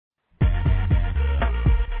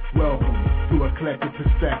Eclectic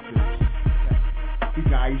perspectives. We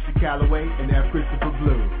got Aisha Calloway and F. Christopher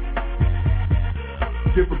Blue.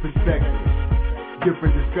 Different perspectives,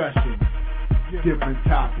 different discussions, different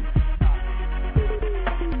topics.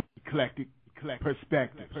 Eclectic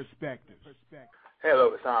perspectives.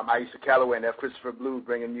 Hello, it's Aisha Calloway and F. Christopher Blue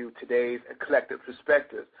bringing you today's Eclectic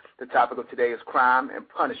Perspectives. The topic of today is crime and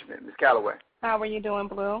punishment. Ms. Calloway. How are you doing,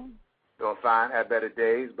 Blue? Doing fine, had better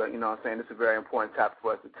days, but you know what I'm saying, this is a very important topic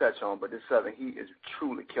for us to touch on, but this southern heat is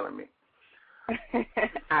truly killing me.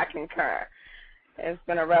 I concur. It's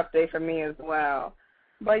been a rough day for me as well.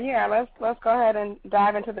 But yeah, let's go ahead and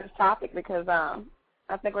dive into this topic because I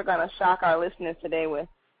think we're going to shock our listeners today with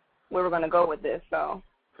where we're going to go with this. So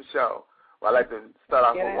for sure. Well, I'd like to start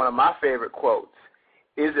off with one of my favorite quotes.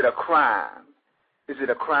 Is it a crime? Is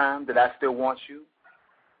it a crime that I still want you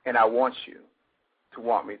and I want you to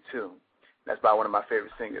want me too? That's by one of my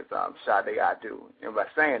favorite singers, Sade Adu. And by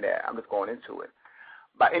saying that, I'm just going into it.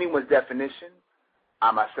 By anyone's definition, I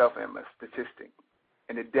myself am a statistic,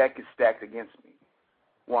 and the deck is stacked against me.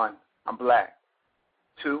 1, I'm black.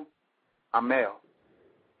 2, I'm male.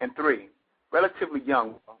 And 3, relatively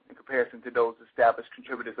young in comparison to those established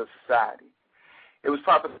contributors of society. It was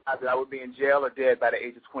prophesied that I would be in jail or dead by the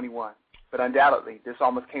age of 21, but undoubtedly this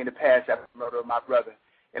almost came to pass after the murder of my brother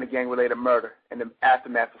in a gang-related murder and the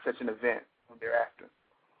aftermath of such an event thereafter.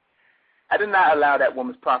 I did not allow that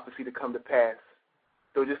woman's prophecy to come to pass,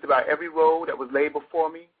 though just about every road that was laid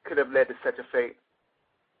before me could have led to such a fate: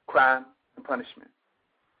 crime and punishment.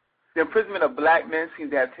 The imprisonment of black men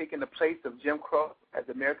seems to have taken the place of Jim Crow as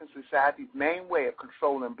American society's main way of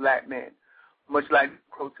controlling black men, much like Jim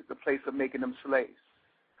Crow took the place of making them slaves.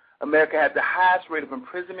 America has the highest rate of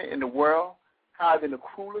imprisonment in the world, higher than the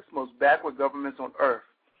cruelest, most backward governments on earth.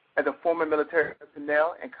 As a former military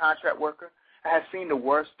personnel and contract worker, I have seen the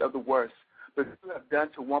worst of the worst, but people have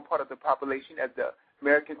done to one part of the population as the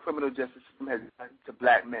American criminal justice system has done to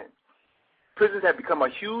black men. Prisons have become a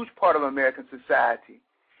huge part of American society.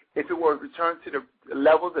 If it were returned to the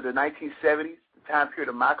levels of the 1970s, the time period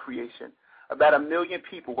of my creation, about 1 million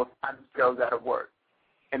people would find themselves out of work.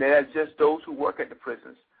 And that's just those who work at the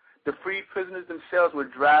prisons. The free prisoners themselves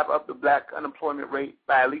would drive up the black unemployment rate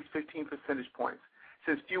by at least 15 percentage points,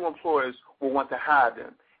 since few employers will want to hire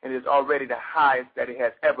them, and it is already the highest that it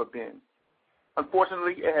has ever been.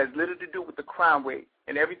 Unfortunately, it has little to do with the crime rate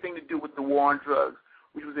and everything to do with the war on drugs,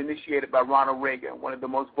 which was initiated by Ronald Reagan, one of the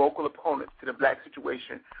most vocal opponents to the black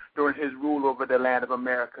situation during his rule over the land of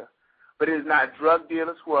America. But it is not drug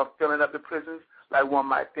dealers who are filling up the prisons like one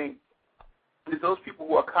might think. It is those people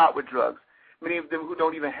who are caught with drugs, many of them who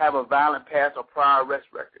don't even have a violent past or prior arrest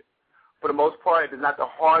record. For the most part, it is not the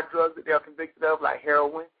hard drugs that they are convicted of, like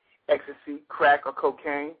heroin, ecstasy, crack, or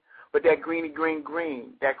cocaine, but that greeny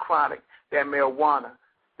green, that chronic, that marijuana,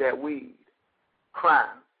 that weed,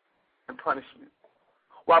 crime, and punishment.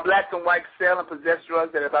 While blacks and whites sell and possess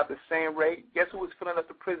drugs at about the same rate, guess who is filling up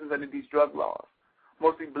the prisons under these drug laws?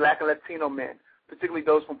 Mostly black and Latino men, particularly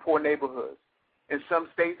those from poor neighborhoods. In some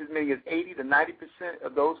states, as many as 80 to 90%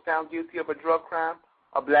 of those found guilty of a drug crime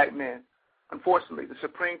are black men. Unfortunately, the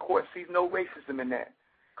Supreme Court sees no racism in that.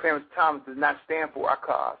 Clarence Thomas does not stand for our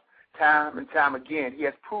cause. Time and time again, he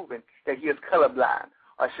has proven that he is colorblind,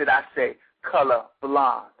 or should I say, color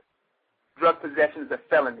blonde. Drug possession is a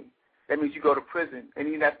felony. That means you go to prison, and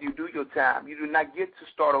even after you do your time, you do not get to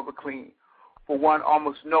start over clean. For one,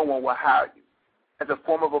 almost no one will hire you. As a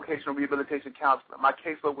former vocational rehabilitation counselor, my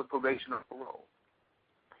caseload was probation or parole.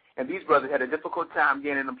 And these brothers had a difficult time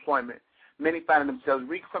gaining employment, many finding themselves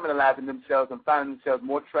recriminalizing themselves and finding themselves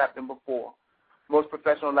more trapped than before. Most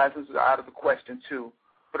professional licenses are out of the question, too.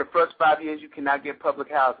 For the first 5 years, you cannot get public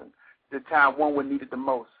housing, the time one would need it the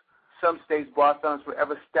most. Some states bar felons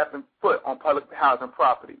forever stepping foot on public housing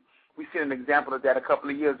property. We seen an example of that a couple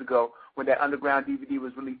of years ago when that underground DVD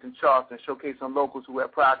was released in Charleston, showcasing locals who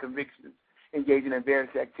had prior convictions engaging in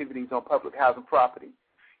various activities on public housing property.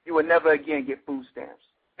 You will never again get food stamps,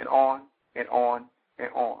 and on and on and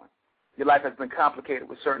on. Your life has been complicated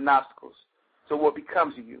with certain obstacles. So what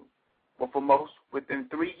becomes of you? Well, for most, within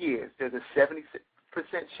 3 years, there's a 70%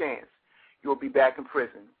 chance you will be back in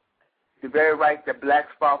prison. The very rights that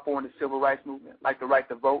blacks fought for in the civil rights movement, like the right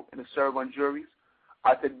to vote and to serve on juries,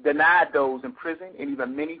 are denied those in prison and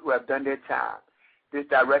even many who have done their time. This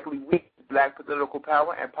directly weakens black political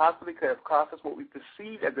power and possibly could have cost us what we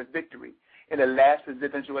perceived as a victory in the last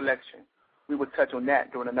presidential election. We will touch on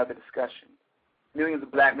that during another discussion. Millions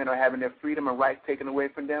of black men are having their freedom and rights taken away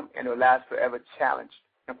from them and their lives forever challenged.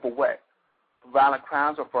 And for what? For violent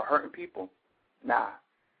crimes or for hurting people? Nah,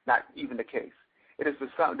 not even the case. It is for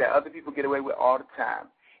something that other people get away with all the time.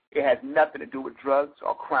 It has nothing to do with drugs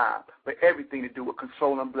or crime, but everything to do with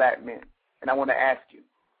controlling black men. And I want to ask you,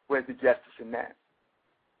 where's the justice in that,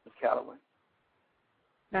 Ms. Calloway?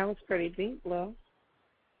 That was pretty deep, Lil.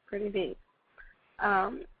 Pretty deep.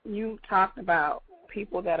 You talked about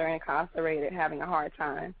people that are incarcerated having a hard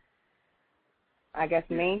time, I guess,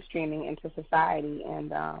 mainstreaming into society,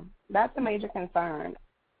 and that's a major concern.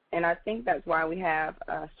 And I think that's why we have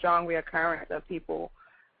a strong reoccurrence of people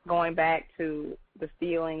going back to the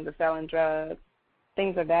stealing, the selling drugs,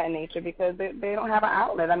 things of that nature, because they don't have an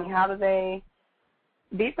outlet. I mean, how do they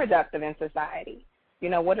be productive in society? You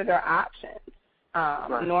know, what are their options?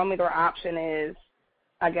 Right. Normally their option is,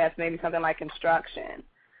 I guess, maybe something like construction,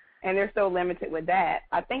 and they're so limited with that.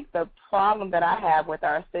 I think the problem that I have with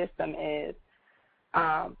our system is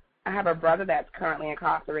I have a brother that's currently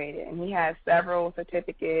incarcerated, and he has several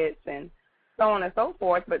certificates and so on and so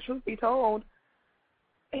forth, but truth be told,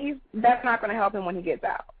 that's not going to help him when he gets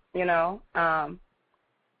out, you know. I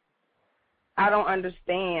don't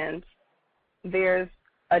understand. There's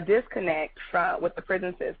a disconnect with the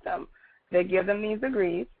prison system. They give them these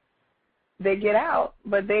degrees, they get out,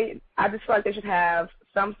 but I just feel like they should have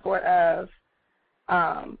some sort of,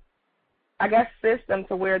 I guess, system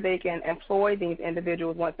to where they can employ these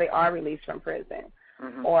individuals once they are released from prison.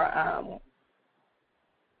 Mm-hmm. Or,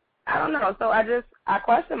 I don't know. So I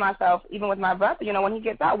question myself, even with my brother, you know, when he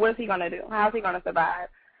gets out, what is he going to do? How is he going to survive?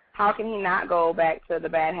 How can he not go back to the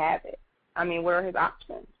bad habit? I mean, what are his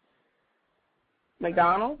options?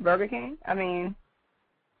 McDonald's, Burger King? I mean,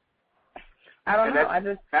 I don't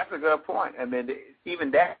know. That's a good point. I mean,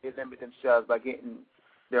 even that, they limit themselves by getting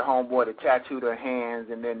their homeboy to tattoo their hands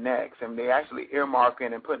and their necks. I mean, they actually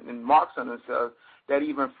earmarking and putting marks on themselves that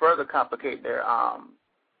even further complicate their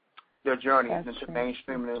journeys into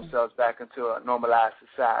mainstreaming themselves back into a normalized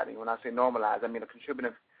society. When I say normalized, I mean a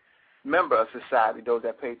contributing member of society, those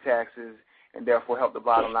that pay taxes and therefore help the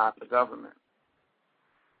bottom line of the government.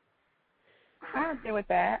 I agree with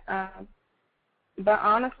that. But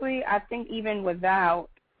honestly, I think even without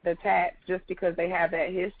the tax, just because they have that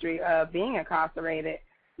history of being incarcerated,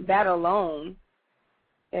 that alone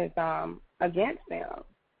is against them.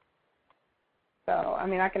 So, I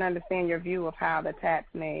mean, I can understand your view of how the tax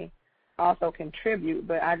may also contribute,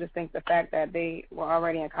 but I just think the fact that they were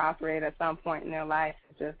already incarcerated at some point in their life,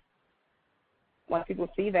 just once people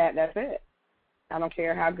see that, that's it. I don't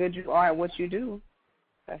care how good you are at what you do.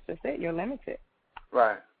 That's just it. You're limited.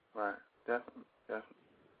 Right. Definitely.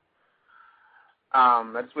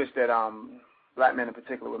 I just wish that black men in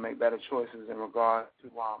particular would make better choices in regard to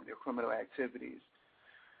their criminal activities.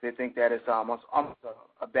 They think that it's almost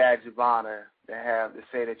a badge of honor to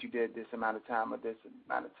say that you did this amount of time or this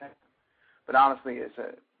amount of time. But honestly, it's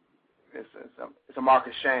a mark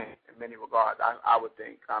of shame in many regards, I would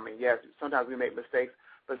think. I mean, yes, sometimes we make mistakes,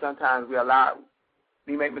 but sometimes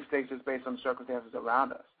we make mistakes just based on the circumstances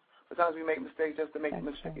around us. But sometimes we make mistakes just to make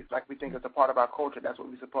mistakes, like we think it's a part of our culture. That's what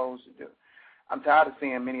we're supposed to do. I'm tired of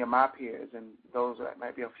seeing many of my peers and those that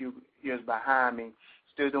might be a few years behind me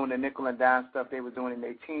still doing the nickel and dime stuff they were doing in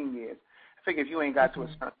their teen years. I figure if you ain't got to a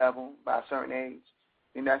certain level by a certain age,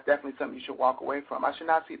 then that's definitely something you should walk away from. I should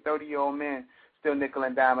not see 30-year-old men still nickel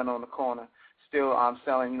and diming on the corner, still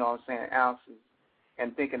selling, ounces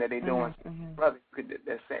and thinking that they're doing something. Brother,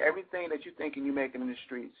 that's everything that you're thinking you're making in the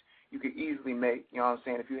streets, you could easily make,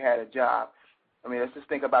 if you had a job. I mean, let's just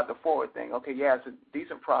think about the forward thing. Okay, yeah, it's a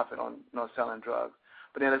decent profit on selling drugs.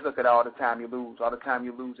 But then let's look at all the time you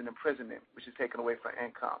lose in imprisonment, which is taken away from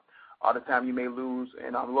income. All the time you may lose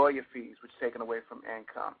in lawyer fees, which is taken away from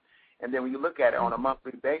income. And then when you look at it on a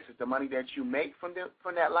monthly basis, the money that you make from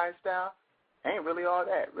that lifestyle ain't really all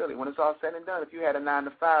that, really. When it's all said and done, if you had a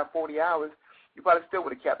 9-to-5, 40 hours, you probably still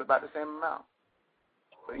would have kept about the same amount.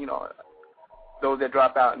 But, those that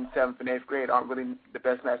drop out in 7th and 8th grade aren't really the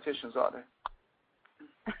best mathematicians, are they?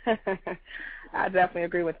 I definitely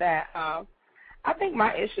agree with that. I think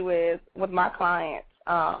my issue is with my clients,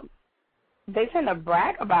 they tend to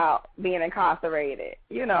brag about being incarcerated,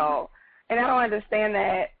 and I don't understand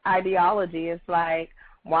that ideology. It's like,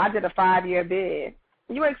 well, I did a 5-year bid.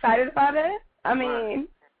 You excited about it? I mean,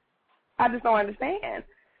 I just don't understand.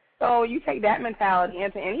 So you take that mentality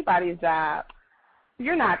into anybody's job,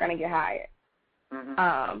 you're not going to get hired.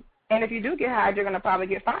 Mm-hmm. And if you do get hired, you're going to probably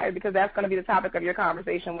get fired because that's going to be the topic of your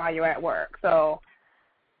conversation while you're at work. So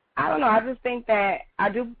I don't know. I just think that I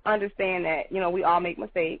do understand that, we all make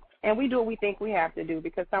mistakes, and we do what we think we have to do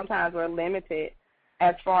because sometimes we're limited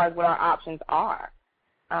as far as what our options are.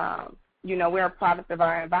 We're a product of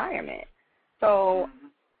our environment. So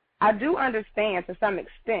I do understand to some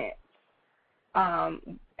extent,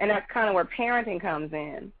 and that's kind of where parenting comes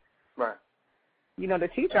in. Right. to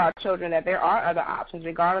teach our children that there are other options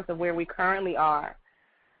regardless of where we currently are,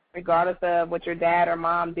 regardless of what your dad or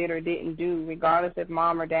mom did or didn't do, regardless if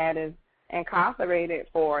mom or dad is incarcerated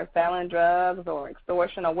for selling drugs or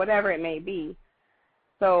extortion or whatever it may be.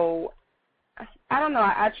 So I don't know.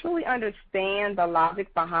 I truly understand the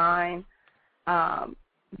logic behind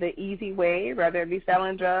the easy way, whether it be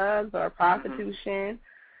selling drugs or prostitution.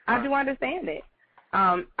 I do understand it.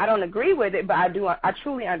 I don't agree with it, but I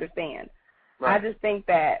truly understand. Right. I just think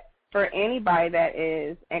that for anybody that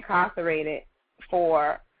is incarcerated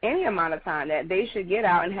for any amount of time, that they should get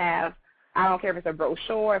out and have, I don't care if it's a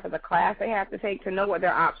brochure, if it's a class they have to take, to know what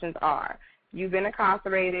their options are. You've been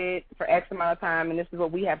incarcerated for X amount of time, and this is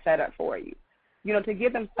what we have set up for you. To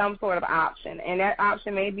give them some sort of option. And that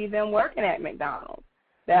option may be them working at McDonald's.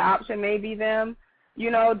 That option may be them,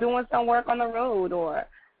 doing some work on the road or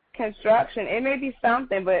construction. It may be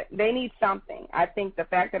something, but they need something. I think the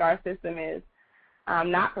fact that our system is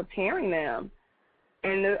not preparing them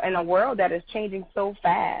in a world that is changing so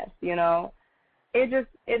fast,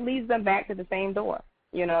 it leads them back to the same door,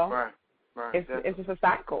 Right. It's just a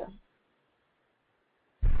cycle.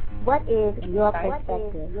 What is your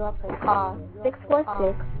perspective? Call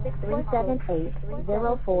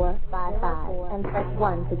 646-378-0455 and press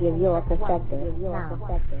 1 to give your perspective now.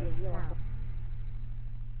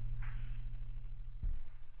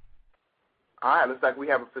 All right, looks like we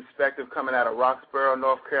have a perspective coming out of Roxborough,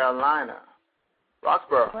 North Carolina.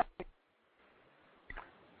 Roxborough.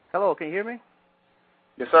 Hello, can you hear me?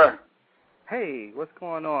 Yes, sir. Hey, what's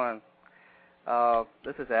going on?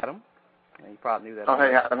 This is Adam. You probably knew that. Oh,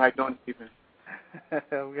 hey, Adam. How you doing, Stephen?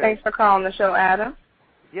 Okay. Thanks for calling the show, Adam.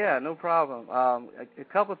 Yeah, no problem. A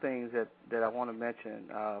couple of things that I want to mention.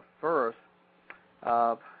 First,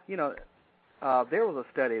 there was a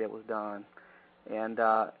study that was done, and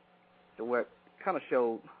where it kind of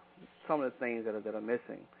showed some of the things that are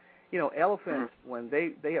missing. Elephants, when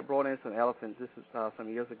they had brought in some elephants, this is some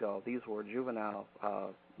years ago, these were juvenile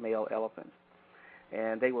male elephants.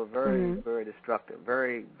 And they were very, very destructive,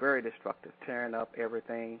 very, very destructive, tearing up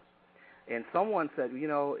everything. And someone said,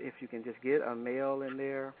 if you can just get a male in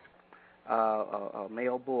there, a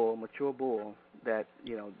male bull, mature bull, that,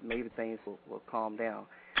 maybe things will calm down.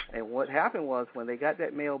 And what happened was when they got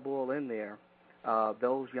that male bull in there,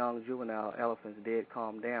 those young juvenile elephants did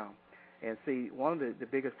calm down. And see, one of the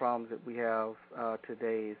biggest problems that we have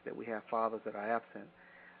today is that we have fathers that are absent.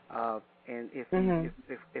 And if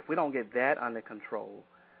we don't get that under control,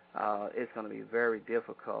 it's going to be very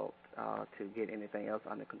difficult to get anything else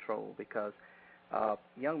under control, because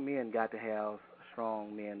young men got to have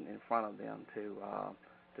strong men in front of them to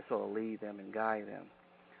sort of lead them and guide them.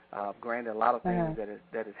 Granted, a lot of things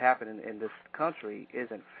that is happening in this country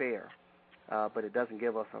isn't fair, but it doesn't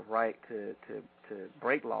give us a right to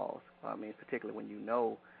break laws. I mean, particularly when you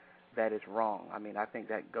know that is wrong. I mean, I think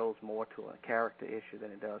that goes more to a character issue than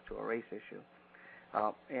it does to a race issue.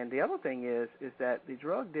 And the other thing is that the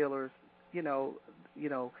drug dealers, you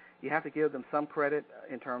have to give them some credit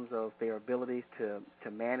in terms of their abilities to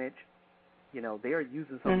manage. They are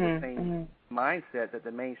using some of the same mindset that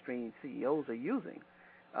the mainstream CEOs are using.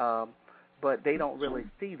 But they don't really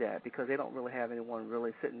see that, because they don't really have anyone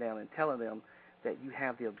really sitting down and telling them that you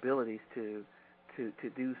have the abilities to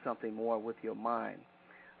do something more with your mind.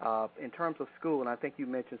 In terms of school, and I think you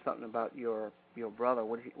mentioned something about your brother.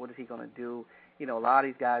 What is he going to do? A lot of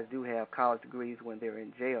these guys do have college degrees when they're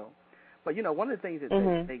in jail. But, one of the things that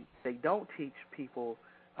they don't teach people,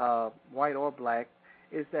 white or black,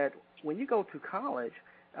 is that when you go to college,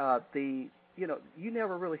 you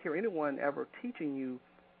never really hear anyone ever teaching you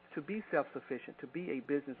to be self-sufficient, to be a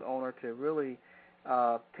business owner, to really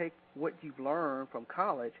take what you've learned from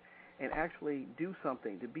college and actually do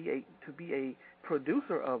something, to be a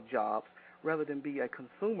producer of jobs rather than be a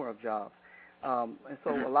consumer of jobs. And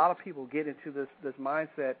so a lot of people get into this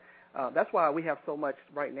mindset. That's why we have so much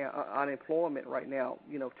right now unemployment right now.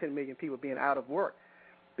 10 million people being out of work,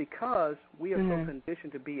 because we are so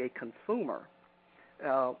conditioned to be a consumer.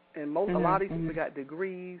 And a lot of these people got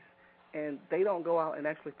degrees, and they don't go out and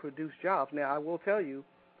actually produce jobs. Now, I will tell you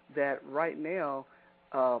that right now,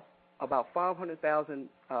 about 500,000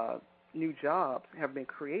 new jobs have been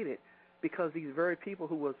created, because these very people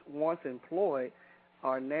who was once employed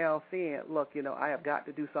are now saying, look, I have got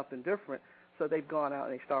to do something different. So they've gone out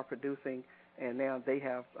and they start producing, and now they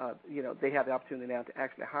have, they have the opportunity now to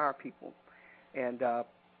actually hire people. And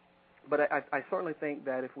but I certainly think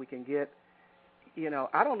that if we can get,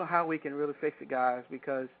 I don't know how we can really fix it, guys,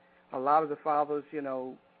 because a lot of the fathers,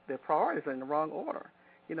 their priorities are in the wrong order.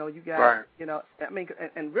 You got, right.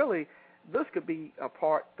 And really, this could be a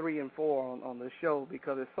part 3 and 4 on the show,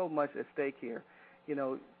 because there's so much at stake here.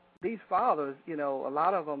 these fathers, a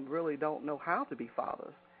lot of them really don't know how to be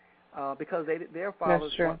fathers because their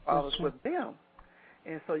fathers weren't fathers with them.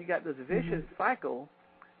 And so you got this vicious cycle.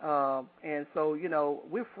 And so,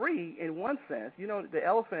 we're free in one sense. The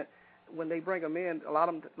elephant, when they bring them in, a lot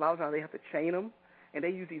of times they have to chain them, and they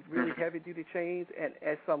use these really heavy-duty chains. And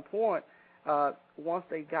at some point, once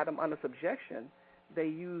they got them under subjection, they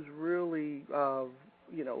use really,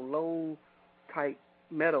 low-type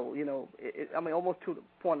metal, almost to the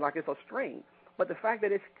point like it's a string. But the fact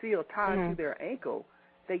that it's still tied to their ankle,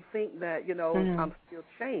 they think that, I'm still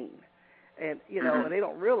chained. And, and they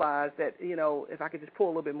don't realize that, if I could just pull a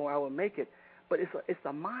little bit more, I would make it. But it's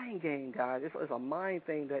a mind game, guys. It's a mind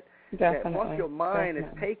thing that once your mind is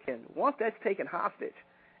taken, once that's taken hostage,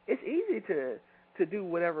 it's easy to do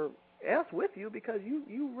whatever else with you because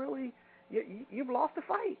you've lost the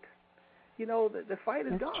fight. The fight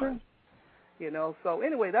is gone. True. So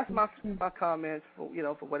anyway, that's my comments for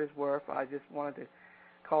for what it's worth. I just wanted to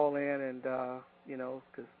call in and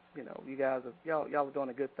because you guys y'all are doing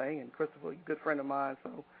a good thing, and Christopher, a good friend of mine.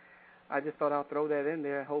 So I just thought I'll throw that in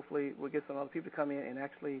there. Hopefully, we'll get some other people to come in and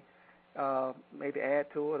actually maybe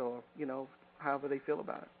add to it, or however they feel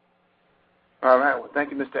about it. All right. Well,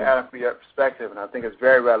 thank you, Mr. Adam, for your perspective, and I think it's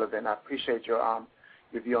very relevant. I appreciate your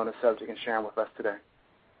view on the subject and sharing with us today.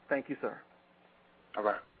 Thank you, sir. All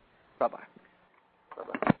right. Bye-bye.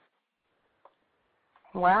 Bye-bye.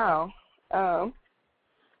 Wow.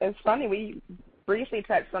 It's funny, we briefly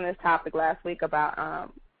touched on this topic last week about,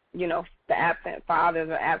 the absent fathers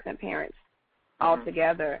or absent parents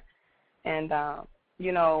altogether. And,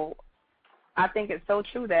 I think it's so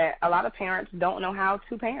true that a lot of parents don't know how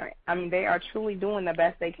to parent. I mean, they are truly doing the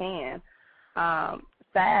best they can.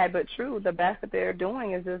 Sad but true, the best that they're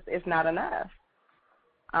doing is just, it's not enough.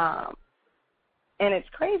 And it's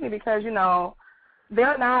crazy because, there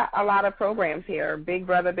are not a lot of programs here, big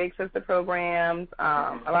brother, big sister programs,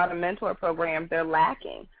 a lot of mentor programs, they're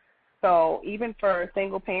lacking. So even for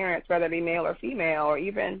single parents, whether it be male or female, or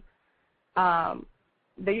even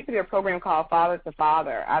there used to be a program called Father to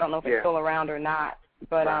Father. I don't know if it's still around or not,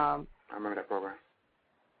 but I remember that program.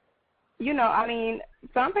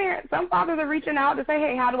 Some fathers are reaching out to say,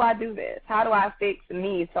 hey, how do I do this? How do I fix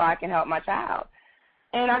me so I can help my child?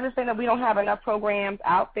 And I just think that we don't have enough programs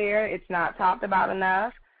out there. It's not talked about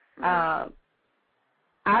enough. I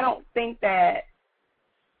don't think that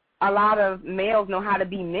a lot of males know how to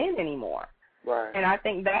be men anymore. Right. And I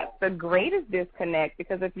think that's the greatest disconnect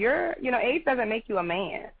because if you're, age doesn't make you a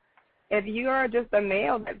man. If you're just a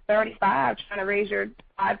male that's 35 trying to raise your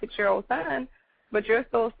 5-6-year-old son, but you're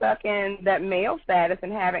still stuck in that male status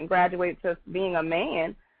and haven't graduated to being a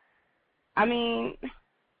man, the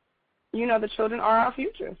children are our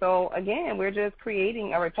future. So, again, we're just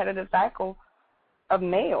creating a repetitive cycle of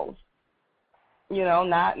males,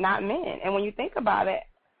 not men. And when you think about it,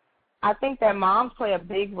 I think that moms play a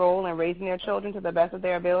big role in raising their children to the best of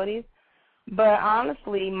their abilities. But,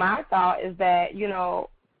 honestly, my thought is that,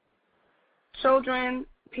 children,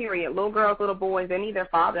 period, little girls, little boys, they need their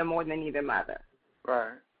father more than they need their mother.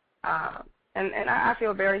 Right. And I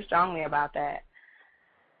feel very strongly about that.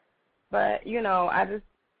 But, I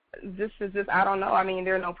don't know.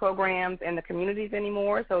 There are no programs in the communities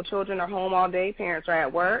anymore, so children are home all day, parents are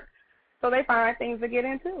at work, so they find things to get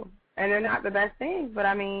into. And they're not the best things, but,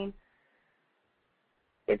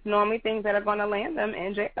 it's normally things that are going to land them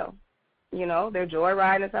in jail. They're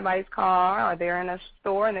joyriding in somebody's car, or they're in a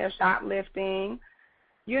store and they're shoplifting.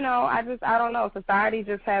 I don't know. Society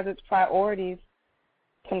just has its priorities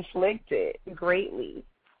conflicted greatly.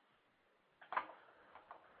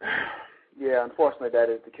 Yeah, unfortunately, that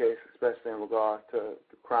is the case, especially in regards to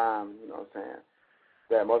the crime,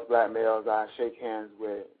 that most black males I shake hands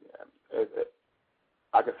with,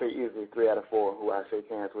 I could say easily 3 out of 4 who I shake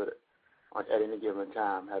hands with at any given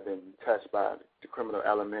time have been touched by the criminal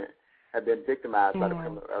element, have been victimized by the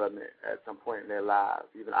criminal element at some point in their lives.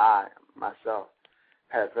 Even I, myself,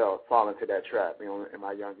 have fallen into that trap, in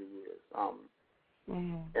my younger years. And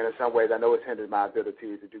in some ways, I know it's hindered my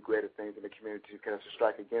ability to do greater things in the community because it's a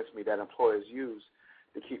strike against me that employers use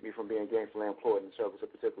to keep me from being gainfully employed in service of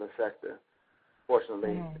a particular sector.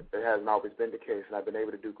 Fortunately, it hasn't always been the case, and I've been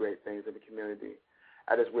able to do great things in the community.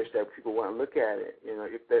 I just wish that people wouldn't look at it.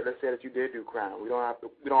 Let's say that you did do crime. We don't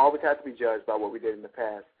always have to be judged by what we did in the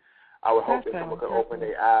past. I would hope that someone could open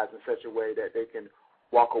their eyes in such a way that they can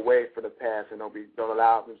walk away from the past and don't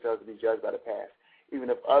allow themselves to be judged by the past, even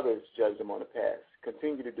if others judge them on the past.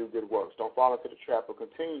 Continue to do good works. Don't fall into the trap of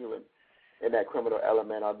continuing in that criminal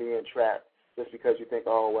element or being trapped just because you think,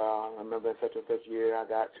 oh, well, I remember in such and such year I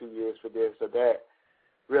got 2 years for this or that.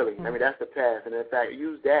 Really. I mean, that's the path. And in fact,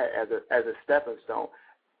 use that as a stepping stone.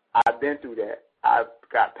 I've been through that. I've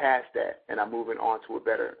got past that, and I'm moving on to a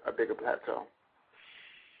bigger plateau.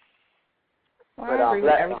 Well, I agree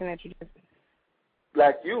with everything that you just said.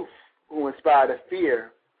 Black youth who inspire the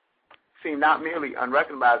fear seem not merely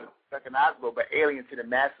unrecognizable, but alien to the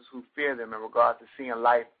masses who fear them in regards to seeing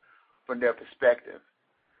life from their perspective.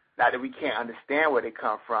 Not that we can't understand where they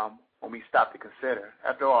come from when we stop to consider.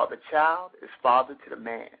 After all, the child is father to the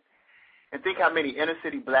man. And think how many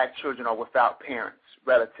inner-city black children are without parents,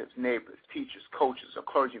 relatives, neighbors, teachers, coaches, or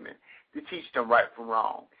clergymen to teach them right from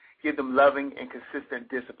wrong. Give them loving and consistent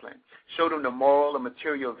discipline. Show them the moral and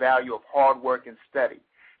material value of hard work and study.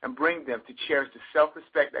 And bring them to cherish the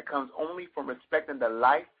self-respect that comes only from respecting the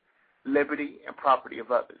life, liberty, and property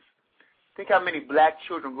of others. Think how many black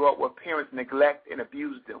children grow up where parents neglect and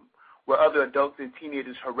abuse them, where other adults and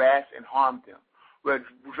teenagers harass and harm them, where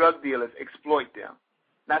drug dealers exploit them.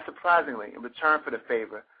 Not surprisingly, in return for the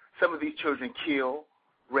favor, some of these children kill,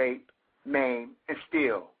 rape, maim, and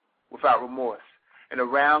steal without remorse. And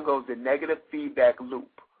around goes the negative feedback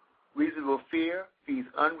loop. Reasonable fear feeds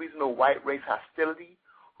unreasonable white race hostility,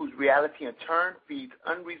 whose reality in turn feeds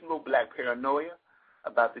unreasonable black paranoia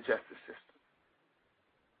about the justice system.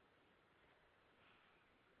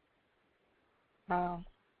 Wow.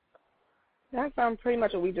 That's pretty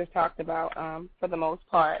much what we just talked about for the most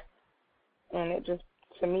part. And it just,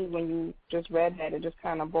 to me, when you just read that, it just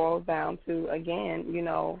kind of boils down to, again, you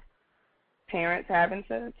know, parents having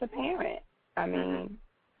to parent. I mean,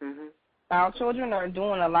 our children are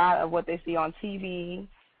doing a lot of what they see on TV,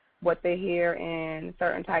 what they hear in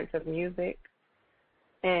certain types of music.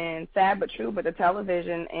 And sad but true, but the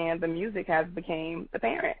television and the music has become the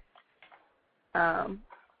parent. I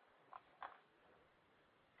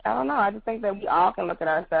don't know. I just think that we all can look at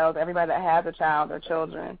ourselves, everybody that has a child or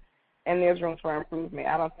children, and there's room for improvement.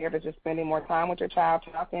 I don't care if it's just spending more time with your child,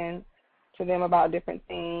 talking to them about different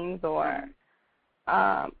things, or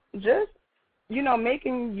just, you know,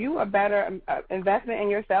 making you a better investment in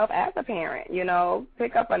yourself as a parent. You know,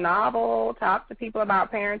 pick up a novel, talk to people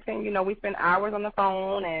about parenting. You know, we spend hours on the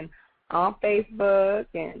phone and on Facebook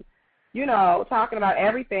and, you know, talking about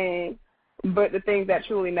everything but the things that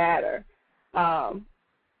truly matter.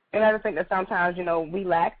 And I just think that sometimes, you know, we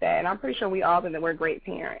lack that. And I'm pretty sure we all think that we're great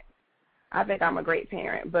parents. I think I'm a great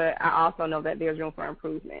parent, but I also know that there's room for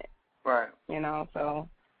improvement. Right. You know, so.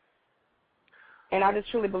 And I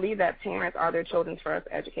just truly believe that parents are their children's first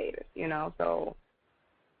educators, you know. So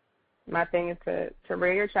my thing is to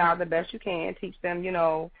rear your child the best you can, teach them, you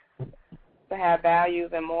know, to have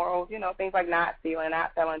values and morals, you know, things like not stealing,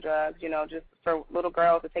 not selling drugs, you know, just for little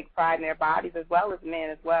girls to take pride in their bodies as well as men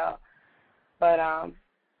as well. But I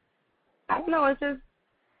don't know,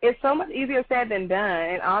 it's so much easier said than done.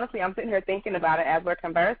 And honestly, I'm sitting here thinking about it as we're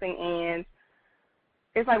conversing, and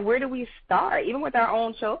it's like, where do we start, even with our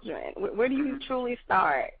own children? Where do you truly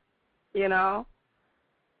start, you know?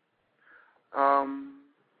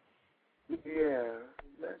 Yeah.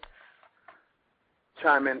 Let's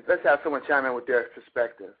chime in. Let's have someone chime in with their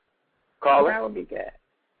perspective. Caller? That would be good.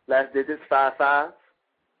 Last digits, 55.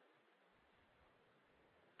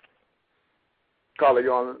 Caller,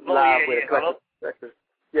 you're on live with a perspective.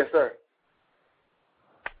 Yes, sir.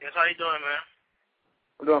 Yes, how you doing, man?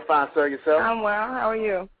 I'm doing fine, sir. Yourself? I'm well. How are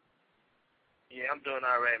you? Yeah, I'm doing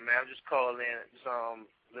all right, man. I'm just calling in, just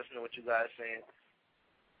listening to what you guys are saying.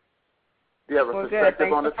 Do you have a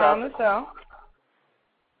perspective on the topic?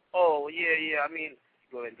 Oh, yeah. I mean,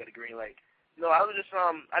 go ahead and get a green light. No, I was just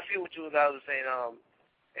I feel what you guys were saying.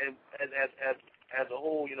 And as a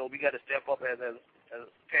whole, you know, we got to step up as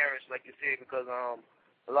parents, like you said, because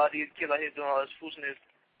a lot of these kids out here doing all this foolishness,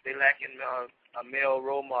 they lacking a male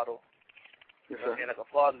role model. Yes, sir. And like a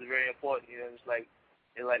father is very important. You know, it's like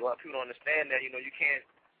a lot of people don't understand that. You know, you can't.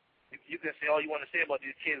 You can say all you want to say about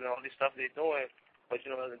these kids and all this stuff they're doing, but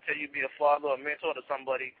you know, until you be a father or a mentor to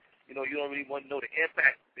somebody, you know, you don't really want to know the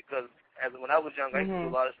impact. Because when I was young, I used to do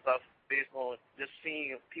a lot of stuff based on just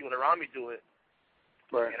seeing people around me do it,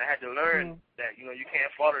 right. And I had to learn that you know you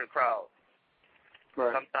can't follow the crowd.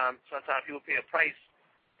 Right. Sometimes people pay a price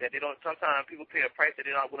that they don't. Sometimes people pay a price that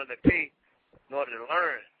they're not willing to pay in order to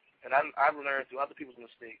learn. And I've learned through other people's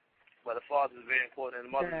mistakes. But the father is very important and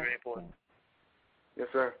the mother is very important. Yes,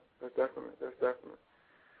 sir. That's definite.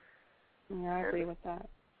 Yeah, I agree with that.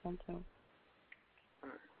 Me too.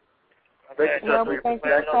 Thank you, sir. Thank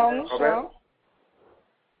you for calling the show.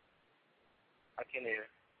 I can hear.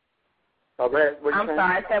 All right. I'm sorry.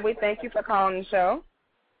 I said we thank you for calling the show.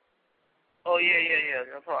 Oh, yeah.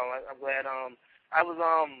 No problem. I'm glad. I was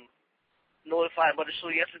notified about the show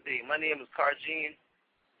yesterday. My name is Cargene.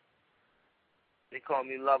 They call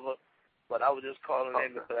me Lover, but I was just calling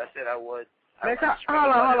in because I said I would. Hold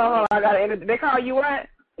on. I got it. They call you what?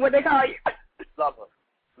 What they call you? Lover,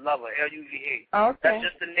 L-U-V-A. Okay. That's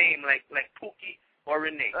just the name, like Pookie or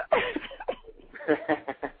Renee.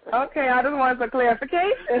 Okay, I just wanted some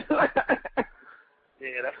clarification. Yeah,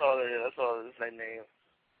 that's all it is. That's all it is, that name.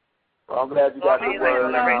 Well, I'm glad you got the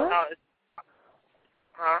word.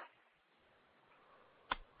 Huh?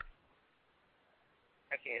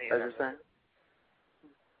 I can't hear that.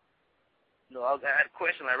 No, I had a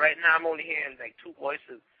question. Like right now, I'm only hearing like two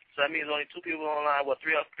voices. So that means only two people online. What,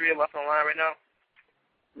 three of us online right now?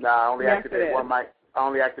 Nah, I only activate one mic. I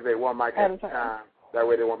only activate one mic at a time. That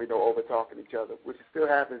way there won't be no over talking each other, which still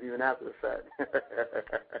happens even after the fact.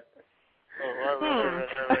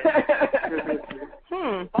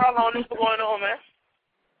 How long this been going on, man?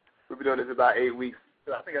 We've been doing this about 8 weeks.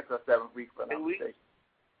 I think that's our 7th week, but 8 weeks?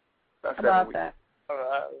 That's 7 weeks. That. All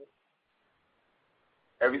right.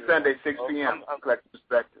 Every Sunday, 6 p.m. Collective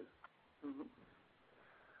Perspective. You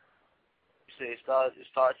say it starts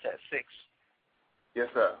at 6. Yes,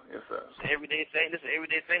 sir. It's an everyday thing. This is an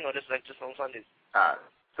everyday thing, or this is like just on Sundays?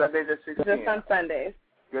 Sundays at 6 p.m. Just on Sundays.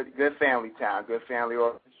 Good family time, good family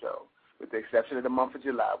oriented show. With the exception of the month of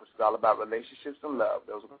July, which is all about relationships and love.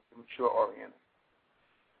 Those are mature oriented.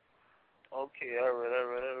 Okay, all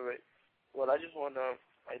right. Well, I just want to.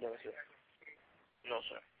 How you doing, sir? No,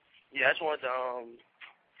 sir. Yeah, I just wanted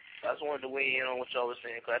to weigh in on what y'all was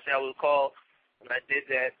saying. Cause I said I would call, and I did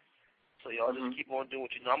that. So y'all just keep on doing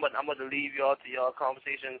what you do. I'm going to leave y'all to y'all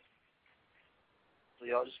conversations. So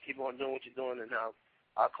y'all just keep on doing what you're doing, and I'll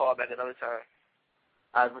call back another time.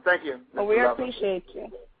 All right, well, thank you. Well, we appreciate you.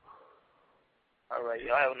 All right,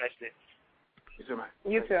 y'all have a nice day. You too, man.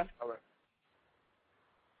 You too. All right.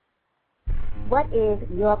 What is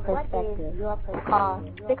your perspective? Call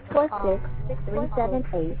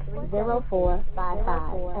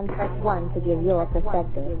 646-378-0455 and press 1 to give your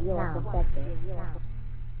perspective now.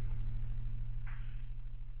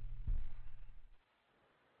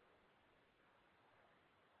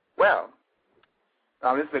 Well,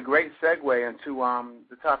 this is a great segue into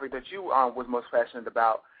the topic that you was most passionate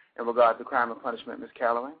about in regard to crime and punishment, Ms.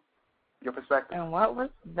 Calloway. Your perspective. And what was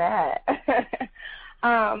that?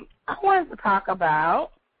 I wanted to talk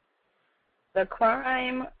about the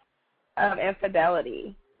crime of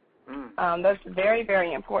infidelity. That's very,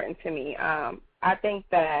 very important to me. I think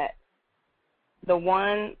that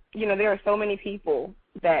there are so many people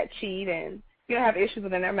that cheat and, have issues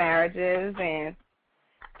within their marriages, and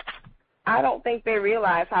I don't think they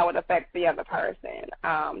realize how it affects the other person.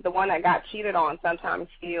 The one that got cheated on sometimes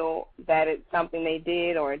feel that it's something they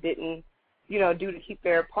did or didn't, do to keep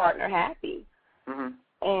their partner happy. Mm-hmm.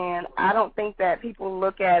 And I don't think that people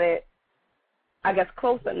look at it, I guess,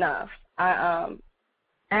 close enough. I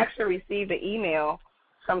actually received an email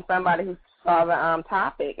from somebody who saw the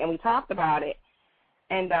topic, and we talked about it.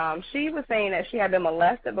 And she was saying that she had been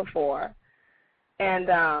molested before, and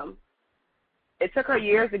it took her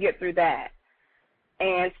years to get through that.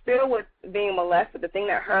 And still with being molested, the thing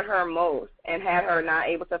that hurt her most and had her not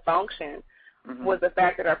able to function was the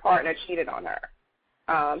fact that her partner cheated on her.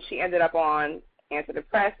 She ended up on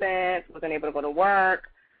antidepressants, wasn't able to go to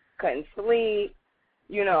work, couldn't sleep,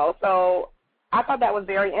 So I thought that was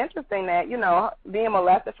very interesting that, being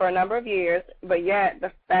molested for a number of years, but yet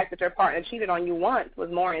the fact that your partner cheated on you once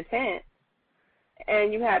was more intense.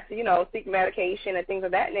 And you had to, seek medication and things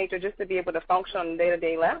of that nature just to be able to function on a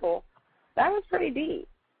day-to-day level. That was pretty deep.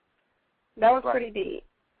 Pretty deep.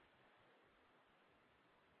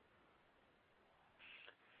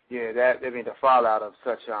 Yeah, the fallout of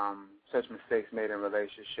such mistakes made in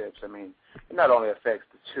relationships, it not only affects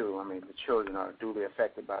the two, the children are duly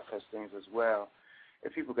affected by such things as well.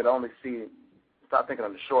 If people could only stop thinking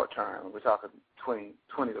on the short term, we're talking 20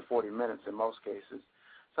 to 40 minutes in most cases,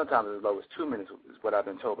 sometimes as low as 2 minutes is what I've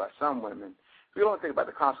been told by some women. If you don't think about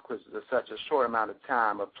the consequences of such a short amount of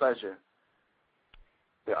time of pleasure,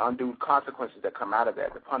 the undue consequences that come out of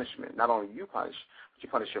that, the punishment, not only you punish, but you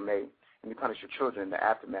punish your mate, and you punish your children in the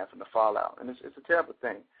aftermath and the fallout. And it's a terrible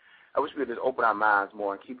thing. I wish we could just open our minds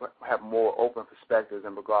more and have more open perspectives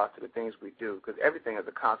in regard to the things we do, because everything has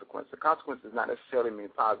a consequence. The consequence does not necessarily mean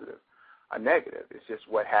positive or negative. It's just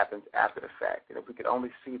what happens after the fact. And if we could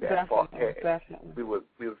only see that far ahead, we would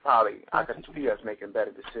probably, I could see us making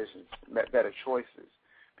better decisions, better choices,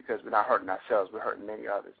 because we're not hurting ourselves. We're hurting many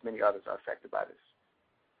others. Many others are affected by this.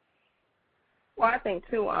 Well, I think,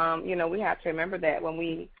 too, we have to remember that when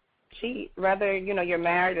we cheat, whether, you're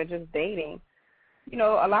married or just dating,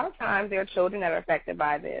 a lot of times there are children that are affected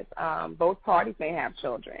by this. Both parties may have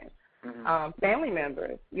children. family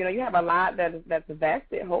members. You know, you have a lot that's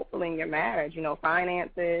vested, hopefully, in your marriage. You know,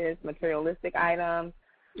 finances, materialistic items,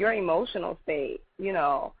 your emotional state. You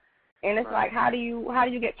know, and it's like, how do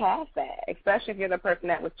you get past that? Especially if you're the person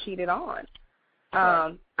that was cheated on.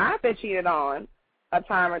 I've been cheated on a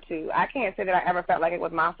time or two. I can't say that I ever felt like it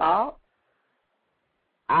was my fault.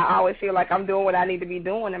 I always feel like I'm doing what I need to be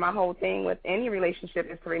doing, and my whole thing with any relationship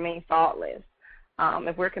is to remain faultless.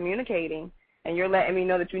 If we're communicating and you're letting me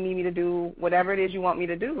know that you need me to do whatever it is you want me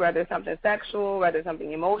to do, whether it's something sexual, whether it's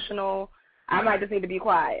something emotional, I might just need to be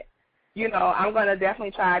quiet. You know, I'm going to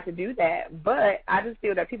definitely try to do that, but I just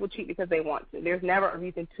feel that people cheat because they want to. There's never a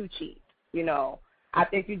reason to cheat. You know, I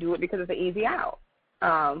think you do it because it's an easy out.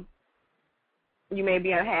 You may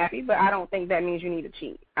be unhappy, but I don't think that means you need to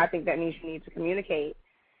cheat. I think that means you need to communicate,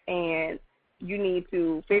 and you need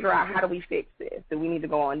to figure out, how do we fix this? Do we need to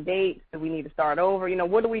go on dates? Do we need to start over? You know,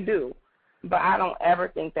 what do we do? But I don't ever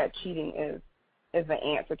think that cheating is the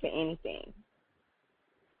answer to anything.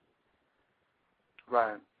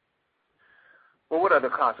 Right. Well, what are the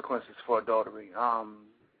consequences for adultery?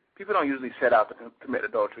 People don't usually set out to commit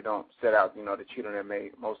adultery, don't set out, you know, to cheat on their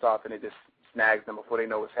mate. Most often it just snags them before they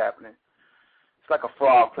know what's happening. It's like a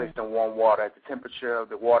frog placed in warm water. As the temperature of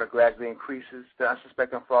the water gradually increases, the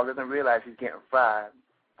unsuspecting frog doesn't realize he's getting fried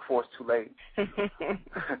before it's too late.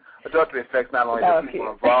 Adultery affects not only the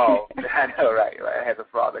people involved. I know, right? I had a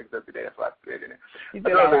frog like this today, that's why I spit in it.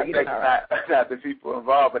 Adultery affects not the people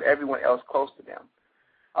involved, but everyone else close to them.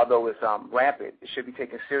 Although it's rampant, it should be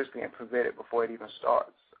taken seriously and prevented before it even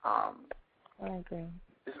starts. I agree.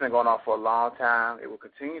 This has been going on for a long time. It will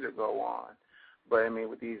continue to go on. But, I mean,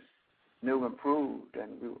 with these new improved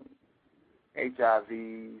and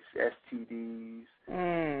HIVs, STDs,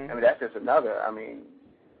 I mean, that's just another,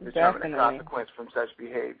 determining consequence from such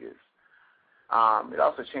behaviors. It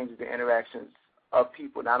also changes the interactions of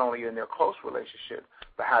people, not only in their close relationship,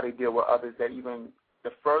 but how they deal with others, that even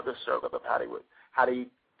the further circle of how they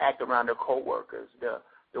act around their coworkers,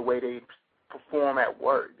 the way they perform at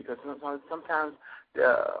work, because sometimes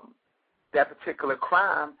that particular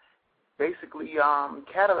crime basically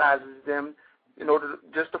catalyzes them in order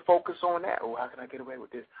just to focus on that. Oh, how can I get away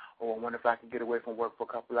with this? Oh, I wonder if I can get away from work for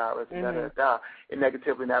a couple hours. It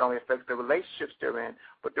negatively not only affects the relationships they're in,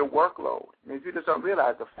 but their workload. And if you just don't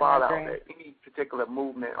realize the fallout that any particular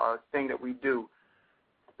movement or thing that we do,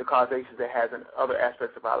 the causations it has in other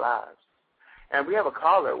aspects of our lives. And we have a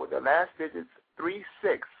caller with the last digits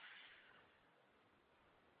 36.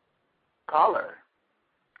 Caller.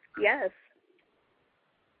 Yes.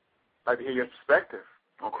 I'd like to hear your perspective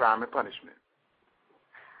on crime and punishment.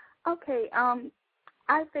 Okay.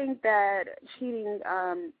 I think that cheating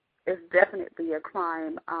is definitely a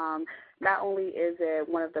crime. Not only is it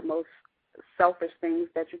one of the most selfish things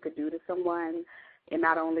that you could do to someone, and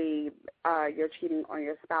not only you're cheating on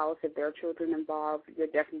your spouse, if there are children involved, you're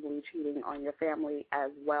definitely cheating on your family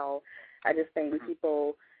as well. I just think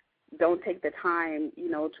people don't take the time,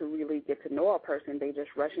 to really get to know a person. They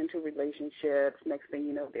just rush into relationships. Next thing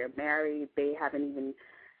you know, they're married. They haven't even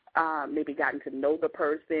maybe gotten to know the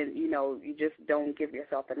person. You just don't give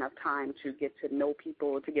yourself enough time to get to know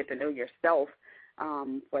people, to get to know yourself,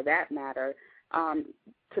 for that matter.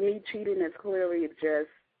 To me, cheating is clearly just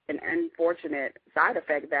an unfortunate side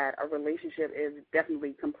effect that a relationship is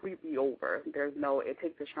definitely completely over. It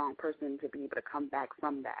takes a strong person to be able to come back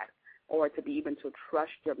from that, or to be even to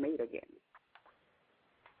trust your mate again.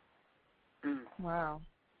 Wow.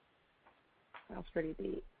 That's pretty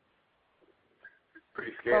deep.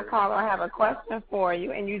 Pretty scary. So, caller, I have a question for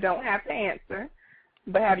you, and you don't have to answer,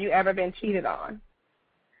 but have you ever been cheated on?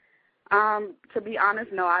 To be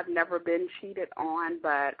honest, no, I've never been cheated on,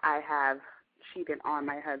 but I have cheated on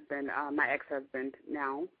my husband, my ex-husband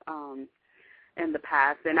now, in the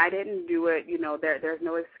past. And I didn't do it, there's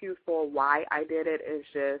no excuse for why I did it. It's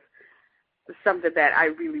just something that I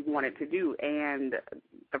really wanted to do. And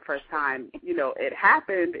the first time, it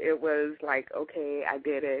happened, it was like, okay, I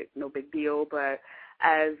did it, no big deal. But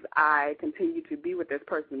as I continued to be with this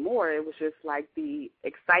person more, it was just like the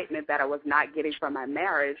excitement that I was not getting from my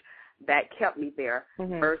marriage that kept me there,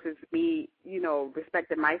 versus me,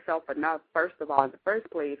 respecting myself enough, first of all, in the first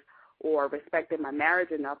place, or respecting my marriage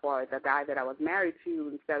enough, or the guy that I was married to,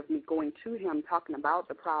 instead of me going to him, talking about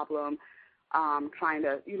the problem, trying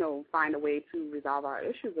to, find a way to resolve our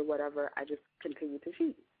issues or whatever, I just continued to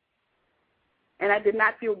cheat. And I did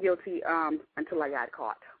not feel guilty until I got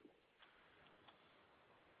caught.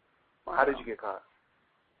 Wow. How did you get caught?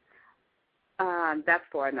 That's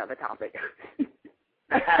for another topic.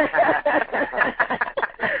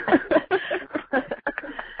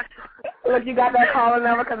 Look, you got that caller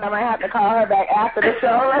number because I might have to call her back after the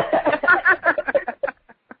show.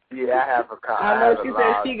 Yeah, I have a call. I know she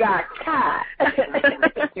said she got caught. She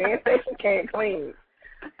didn't say she can't clean.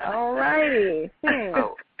 All righty.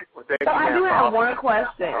 So I do have one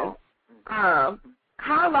question.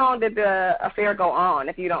 How long did the affair go on,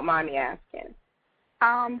 if you don't mind me asking?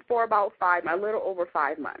 For about a little over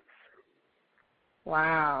 5 months.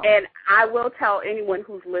 Wow. And I will tell anyone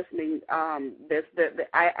who's listening this, that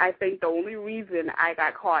I think the only reason I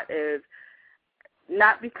got caught is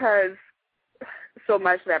not because so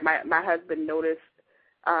much that my husband noticed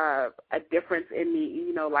a difference in me,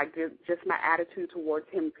 you know, like just my attitude towards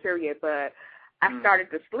him, period. But I started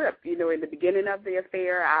to slip, you know, in the beginning of the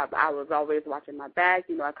affair. I was always watching my back,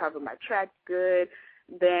 you know, I covered my tracks good.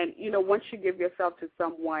 Then, you know, once you give yourself to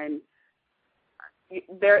someone,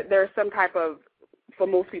 there's some type of, for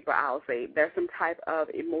most people I'll say, there's some type of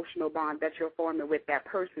emotional bond that you're forming with that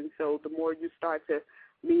person. So the more you start to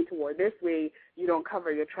lean toward this way, you don't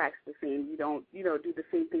cover your tracks the same. You don't, you know, do the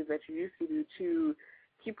same things that you used to do to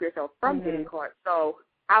keep yourself from getting caught. So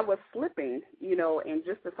I was slipping, you know, and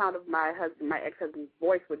just the sound of my ex-husband's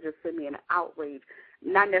voice would just send me in outrage,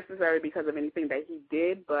 not necessarily because of anything that he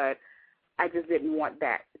did, but I just didn't want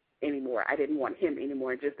that anymore. I didn't want him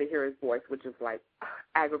anymore. Just to hear his voice would just, like,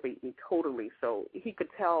 aggravate me totally. So he could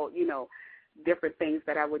tell, you know, different things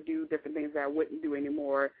that I would do, different things that I wouldn't do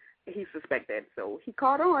anymore. He suspected. So he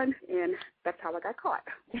caught on, and that's how I got caught.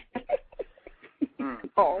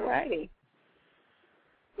 All righty.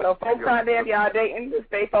 So folks out there, if y'all dating, just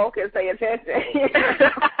stay focused, pay attention.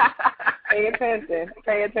 Pay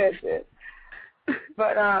attention.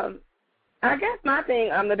 But I guess my thing,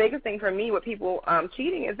 the biggest thing for me with people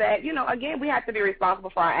cheating is that, you know, again, we have to be responsible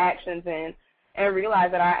for our actions and realize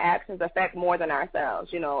that our actions affect more than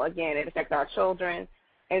ourselves. You know, again, it affects our children.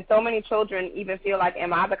 And so many children even feel like,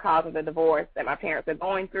 am I the cause of the divorce that my parents are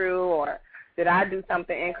going through, or did I do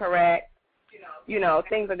something incorrect? You know,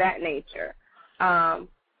 things of that nature. And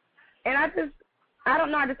I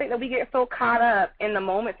don't know, I just think that we get so caught up in the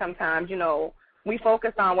moment sometimes. You know, we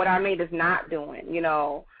focus on what our mate is not doing. You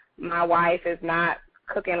know, my wife is not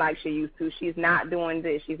cooking like she used to. She's not doing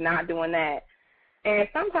this. She's not doing that. And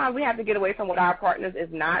sometimes we have to get away from what our partners is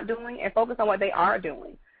not doing and focus on what they are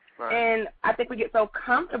doing. Right. And I think we get so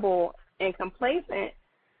comfortable and complacent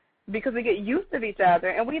because we get used to each other,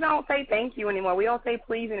 and we don't say thank you anymore. We don't say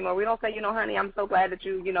please anymore. We don't say, you know, honey, I'm so glad that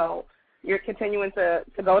you know, you're continuing to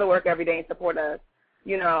go to work every day and support us.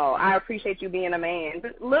 You know, I appreciate you being a man.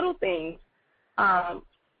 But little things that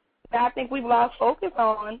I think we've lost focus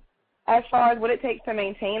on as far as what it takes to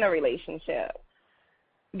maintain a relationship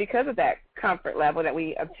because of that comfort level that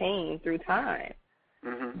we obtain through time.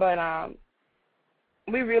 Mm-hmm. But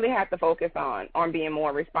we really have to focus on being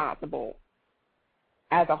more responsible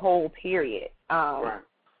as a whole, period, right,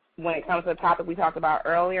 when it comes to the topic we talked about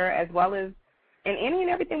earlier, as well as in any and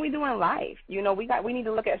everything we do in life. You know, we need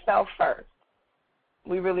to look at self first.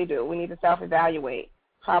 We really do. We need to self-evaluate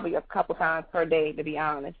probably a couple times per day, to be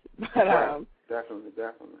honest. But, definitely.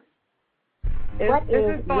 What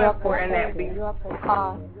is is so your important that we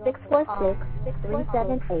call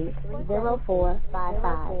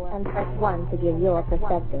 646-378-0455 and press 1 to give your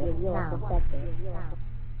perspective. Now.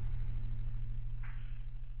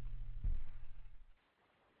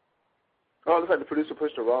 Oh, it looks like the producer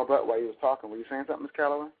pushed the wrong button while he was talking. Were you saying something, Ms.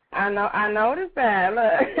 Calloway? I noticed that.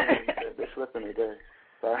 Look. They're slipping today.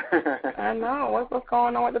 I know. What's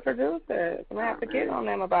going on with the producers? I'm going to have to get on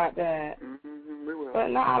them about that. Mm-hmm, we will. But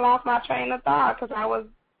no, I lost my train of thought because I was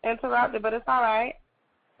interrupted, but it's all right.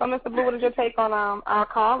 So, Mr. Blue, what is your take on our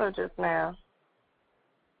caller just now?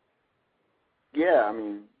 Yeah, I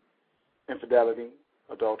mean, infidelity,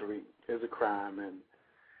 adultery is a crime, and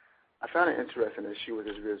I found it interesting that she was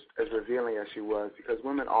as revealing as she was, because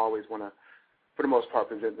women always want to, for the most part,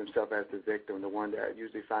 present themselves as the victim, the one that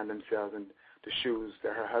usually find themselves in the shoes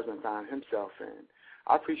that her husband found himself in.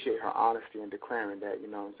 I appreciate her honesty in declaring that, you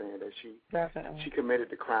know what I'm saying, that she committed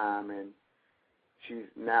the crime, and she's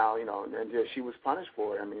now, you know, and she was punished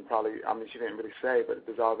for it. I mean, she didn't really say, but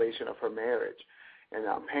the dissolvation of her marriage, and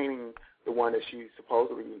painting the one that she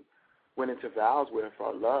supposedly went into vows with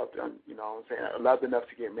or loved, you know what I'm saying, loved enough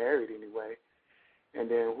to get married anyway,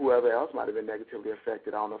 and then whoever else might have been negatively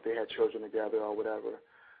affected. I don't know if they had children together or whatever.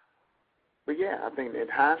 But, yeah, I think in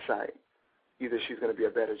hindsight, either she's going to be a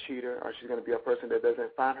better cheater or she's going to be a person that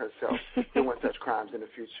doesn't find herself doing such crimes in the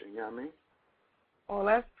future. You know what I mean? Well,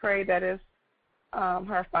 let's pray that it's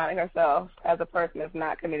her finding herself as a person that's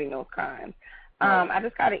not committing those crimes. I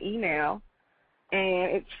just got an email,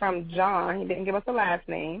 and it's from John. He didn't give us a last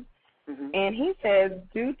name. And he says,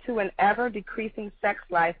 due to an ever-decreasing sex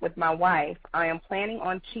life with my wife, I am planning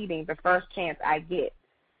on cheating the first chance I get.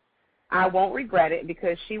 I won't regret it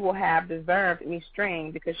because she will have deserved me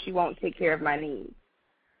string because she won't take care of my needs.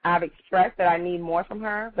 I've expressed that I need more from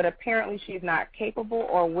her, but apparently she's not capable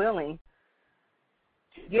or willing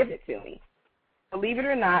to give it to me. Believe it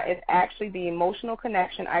or not, it's actually the emotional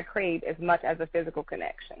connection I crave as much as a physical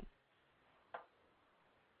connection.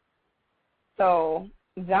 So,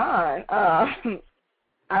 John, I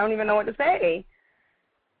don't even know what to say.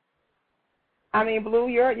 I mean, Blue,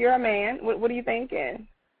 you're a man. What are you thinking?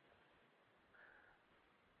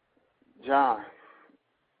 John.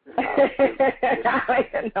 I don't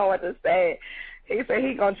even know what to say. He said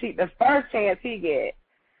he's going to cheat the first chance he gets.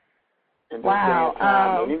 And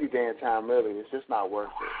wow. Any day and time, really, it's just not worth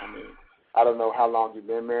it. I mean, I don't know how long you've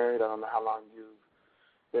been married. I don't know how long you've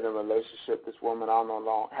been in a relationship with this woman. I don't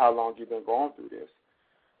know how long you've been going through this.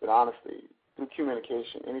 But honestly, through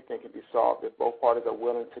communication, anything can be solved if both parties are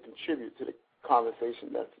willing to contribute to the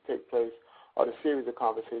conversation that's to take place or the series of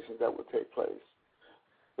conversations that will take place.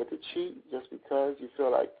 But to cheat just because you feel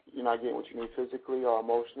like you're not getting what you need physically or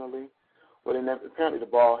emotionally, well, then apparently the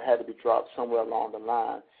ball had to be dropped somewhere along the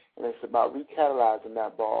line. And it's about recatalyzing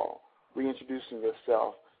that ball, reintroducing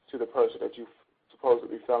yourself to the person that you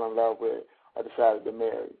supposedly fell in love with or decided to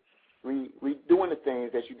marry. Redoing the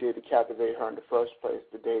things that you did to captivate her in the first place,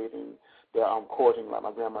 the dating, the courting, like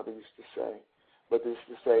my grandmother used to say. But just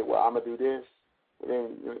to say, well, I'm going to do this,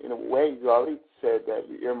 then in a way you already said that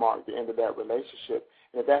you earmarked the end of that relationship.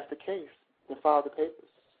 And if that's the case, then file the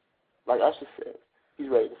papers. Like Usher said, he's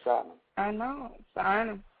ready to sign them. I know. Sign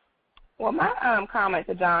them. Well, my comment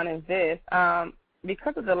to John is this.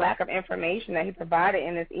 Because of the lack of information that he provided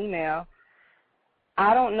in this email,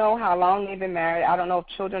 I don't know how long they've been married. I don't know if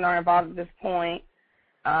children are involved at this point.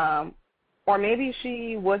 Or maybe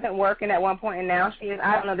she wasn't working at one point and now she is.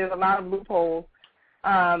 I don't know. There's a lot of loopholes.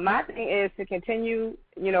 My thing is to continue,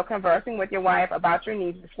 conversing with your wife about your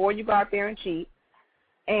needs before you go out there and cheat.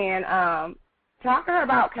 And talk to her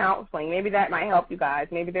about counseling. Maybe that might help you guys.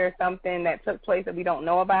 Maybe there's something that took place that we don't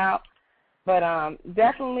know about. But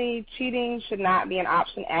definitely cheating should not be an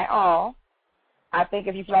option at all. I think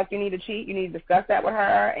if you feel like you need to cheat, you need to discuss that with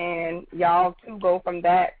her, and y'all two go from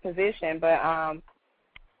that position. But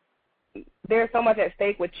there's so much at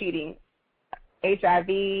stake with cheating. HIV,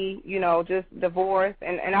 just divorce.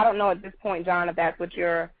 And I don't know at this point, John, if that's what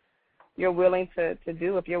you're willing to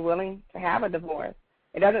do, if you're willing to have a divorce.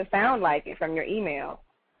 It doesn't sound like it from your email.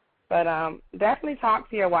 But definitely talk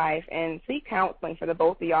to your wife and seek counseling for the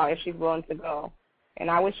both of y'all if she's willing to go. And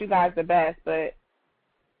I wish you guys the best, but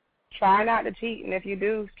try not to cheat. And if you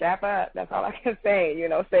do, strap up. That's all I can say.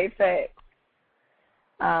 Safe sex.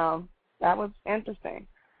 That was interesting.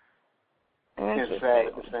 It's sad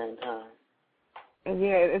at the same time.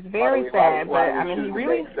 Yeah, it's very sad. Why but I mean, he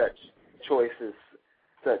really make such choices,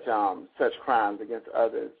 such crimes against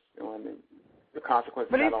others, when the consequences.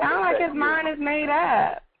 But it sounds like his mind is made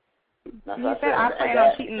up. He said, I plan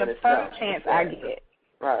on cheating the first chance I get.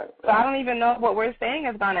 Right. So I don't even know if what we're saying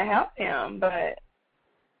is going to help him, but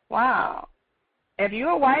wow. If you're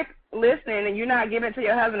a wife listening and you're not giving it to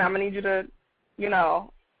your husband, I'm going to need you to,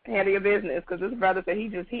 handle your business, because this brother said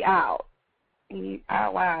he out.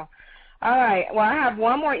 Wow. All right. Well, I have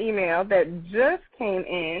one more email that just came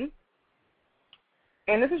in,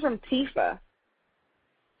 and this is from Tifa.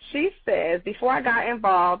 She says, before I got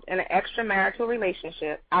involved in an extramarital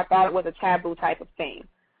relationship, I thought it was a taboo type of thing.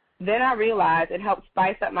 Then I realized it helped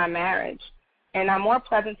spice up my marriage, and I'm more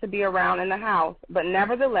pleasant to be around in the house. But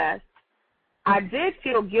nevertheless, I did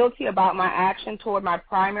feel guilty about my action toward my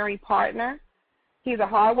primary partner. He's a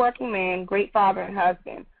hardworking man, great father and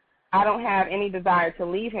husband. I don't have any desire to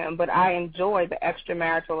leave him, but I enjoy the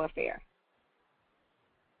extramarital affair.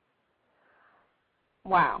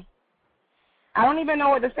 Wow. I don't even know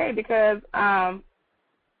what to say because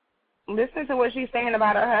listening to what she's saying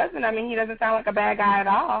about her husband, I mean, he doesn't sound like a bad guy at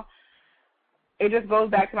all. It just goes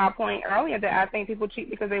back to my point earlier that I think people cheat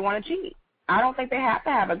because they want to cheat. I don't think they have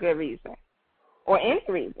to have a good reason or any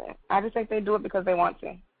reason. I just think they do it because they want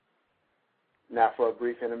to. Now for a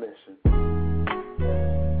brief intermission.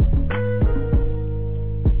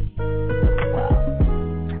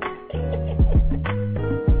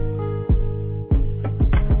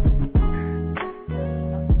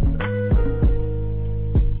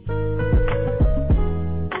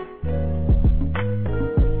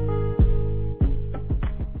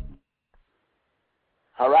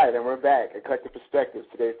 All right, and we're back. Eclectic Perspectives.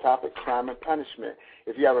 Today's topic, crime and punishment.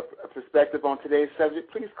 If you have a perspective on today's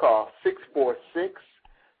subject, please call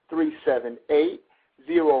 646-378-9656.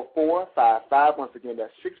 646-378-0455. Once again,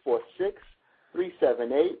 that's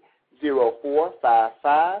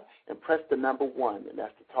 646-378-0455, and press the number 1, and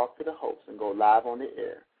that's to talk to the host and go live on the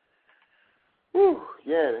air. Whew,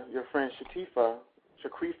 yeah, your friend Shakrifa,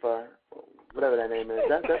 whatever that name is.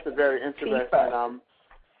 That's a very interesting, that's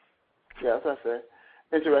what I said,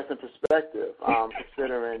 interesting perspective,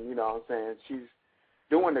 considering, you know what I'm saying, she's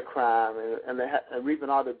doing the crime and reaping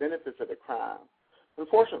all the benefits of the crime.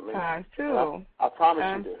 Unfortunately, I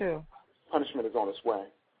promise you this, punishment is on its way.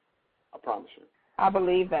 I promise you. I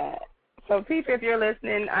believe that. So, Tifa, if you're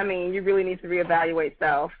listening, I mean, you really need to reevaluate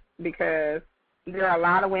self, because there are a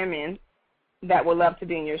lot of women that would love to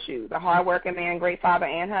be in your shoes. A hardworking man, great father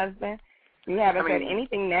and husband. You haven't said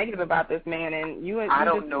anything negative about this man, and you're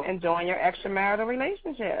just enjoying your extramarital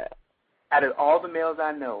relationship. Out of all the males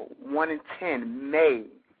I know, 1 in 10 may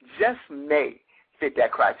fit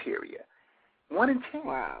that criteria. 1 in 10.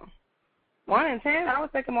 Wow. 1 in 10? I was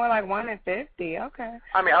thinking more like 1 in 50. Okay.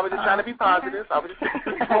 I mean, I was just trying to be positive. Okay.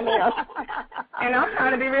 And I'm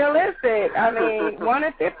trying to be realistic. I mean, 1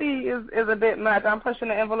 in 50 is a bit much. I'm pushing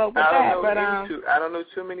the envelope with that. I don't know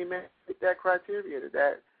too many men fit that criteria.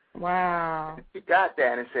 Wow. He got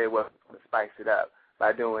that and said, well, I'm going to spice it up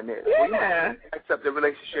by doing this. Yeah. Well, accept the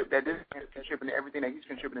relationship that this man is contributing, everything that he's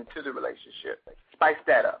contributing to the relationship. Spice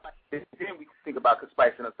that up. Then we can think about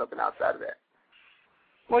spicing up something outside of that.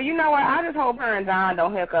 Well, you know what? I just hope her and John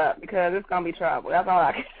don't hook up, because it's going to be trouble. That's all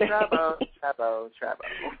I can say. Trouble.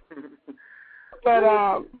 But,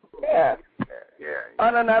 yeah.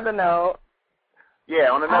 On another note.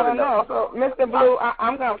 Yeah, on another note. I don't know. So, Mr. Blue,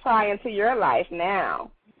 I'm going to pry into your life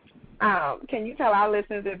now. Can you tell our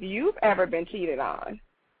listeners if you've ever been cheated on?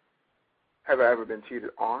 Have I ever been cheated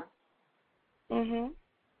on? Mm-hmm.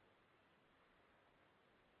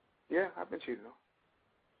 Yeah, I've been cheated on.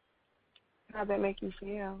 How'd that make you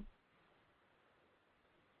feel?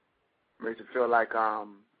 Makes you feel like, well,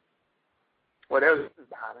 there's a reason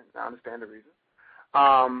behind it. I understand the reason.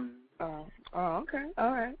 Okay.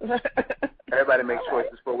 All right. Everybody makes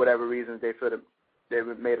choices for whatever reasons they feel that they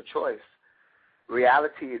made a choice.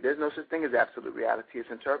 Reality, there's no such thing as absolute reality.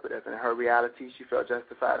 It's interpretive. And in her reality, she felt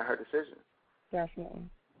justified in her decision. Definitely.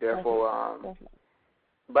 Therefore,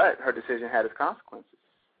 but her decision had its consequences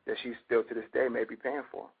that she still to this day may be paying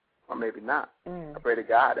for, or maybe not. I pray to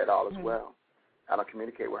God that all is well. I don't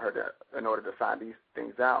communicate with her in order to find these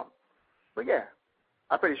things out. But yeah,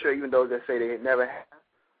 I'm pretty sure even those that say they never have,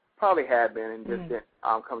 probably have been and just didn't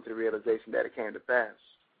come to the realization that it came to pass.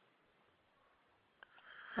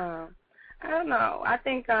 I don't know. I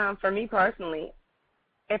think for me personally,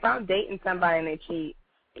 if I'm dating somebody and they cheat,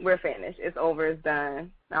 we're finished. It's over. It's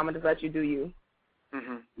done. I'm going to just let you do you.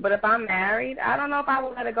 Mm-hmm. But if I'm married, I don't know if I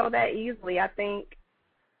would let it go that easily. I think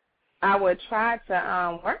I would try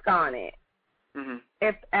to work on it,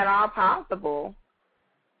 if at all possible.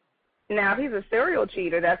 Now, if he's a serial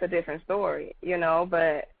cheater, that's a different story, you know.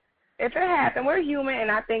 But if it happened, we're human, and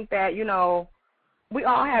I think that, you know, we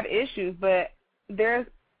all have issues. But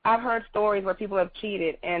I've heard stories where people have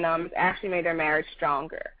cheated, and it's actually made their marriage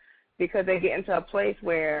stronger, because they get into a place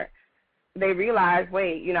where they realize,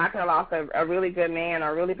 wait, you know, I could have lost a really good man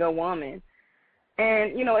or a really good woman.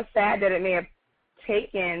 And, you know, it's sad that it may have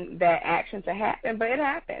taken that action to happen, but it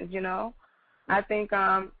happens, you know. I think,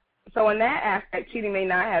 so in that aspect, cheating may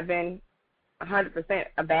not have been 100%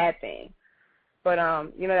 a bad thing. But,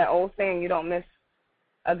 you know, that old saying, you don't miss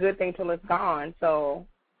a good thing till it's gone. So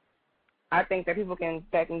I think that people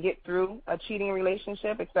that can get through a cheating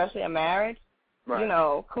relationship, especially a marriage, you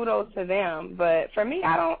know, kudos to them. But for me,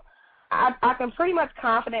 I can pretty much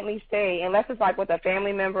confidently say, unless it's like with a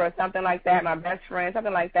family member or something like that, my best friend,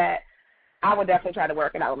 something like that, I would definitely try to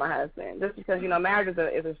work it out with my husband. Just because, you know, marriage is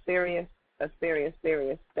a serious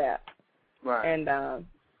step. Right. And,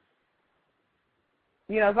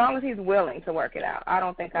 you know, as long as he's willing to work it out, I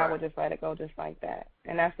don't think I would just let it go just like that.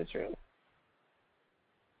 And that's the truth.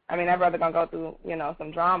 I mean, that brother going to go through, you know,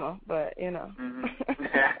 some drama, but, you know.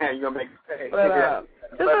 You're going to make mistakes. But,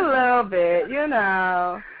 just a little bit, you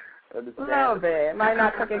know. A little bit. Might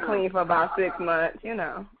not cook and clean for about 6 months, you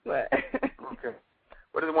know. But okay.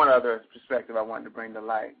 What is one other perspective I wanted to bring to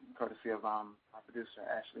light, courtesy of our producer,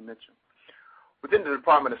 Ashley Mitchell? Within the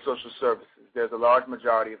Department of Social Services, there's a large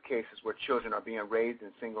majority of cases where children are being raised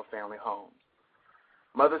in single-family homes.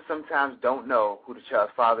 Mothers sometimes don't know who the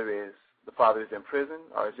child's father is. The father is in prison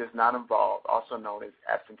or is just not involved, also known as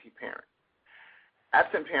absentee parent.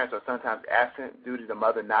 Absent parents are sometimes absent due to the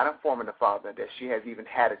mother not informing the father that she has even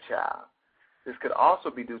had a child. This could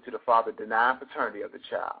also be due to the father denying paternity of the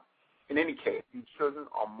child. In any case, these children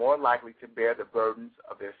are more likely to bear the burdens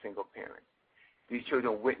of their single parent. These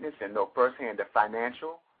children witness and know firsthand the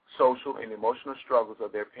financial, social, and emotional struggles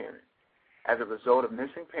of their parents. As a result of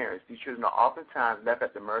missing parents, these children are oftentimes left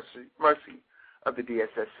at the mercy of the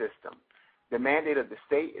DSS system. The mandate of the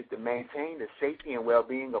state is to maintain the safety and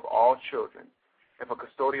well-being of all children. If a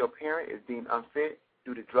custodial parent is deemed unfit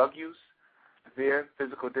due to drug use, severe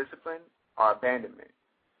physical discipline, or abandonment,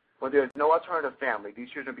 when there is no alternative family, these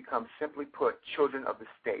children become, simply put, children of the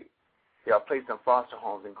state. They are placed in foster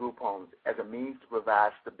homes and group homes as a means to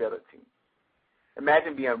provide stability.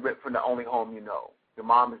 Imagine being ripped from the only home you know. Your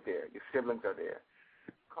mom is there. Your siblings are there.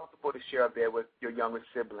 You're comfortable to share a bed with your younger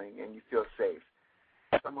sibling, and you feel safe.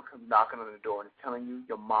 Someone comes knocking on the door and is telling you,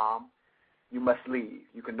 your mom, you must leave.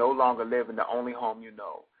 You can no longer live in the only home you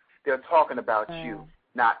know. They're talking about you,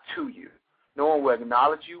 not to you. No one will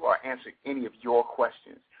acknowledge you or answer any of your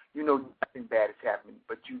questions. You know nothing bad is happening,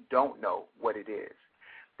 but you don't know what it is.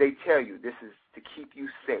 They tell you this is to keep you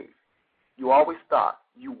safe. You always thought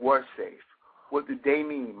you were safe. What do they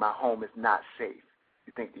mean my home is not safe?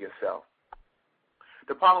 You think to yourself.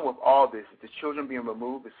 The problem with all this is the children being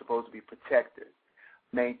removed is supposed to be protected,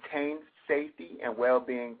 maintain safety and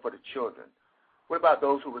well-being for the children. What about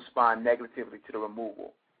those who respond negatively to the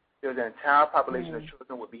removal? There's an entire population of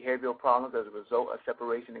children with behavioral problems as a result of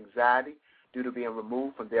separation anxiety due to being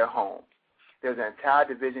removed from their homes. There's an entire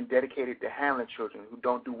division dedicated to handling children who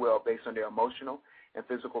don't do well based on their emotional and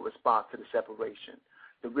physical response to the separation.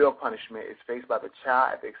 The real punishment is faced by the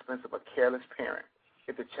child at the expense of a careless parent.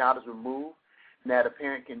 If the child is removed, now the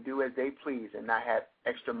parent can do as they please and not have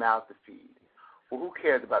extra mouths to feed. Well, who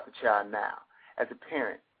cares about the child now? As a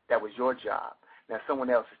parent, that was your job. Now someone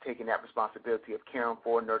else is taking that responsibility of caring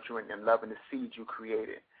for, nurturing, and loving the seed you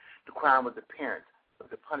created. The crime was the parent, but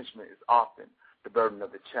the punishment is often the burden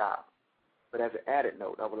of the child. But as an added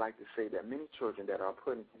note, I would like to say that many children that are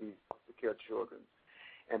put into these foster care children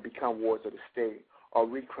and become wards of the state are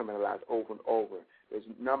recriminalized over and over. There's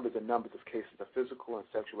numbers and numbers of cases of physical and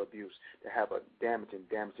sexual abuse that have a damaging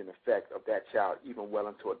effect of that child even well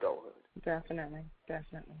into adulthood. Definitely.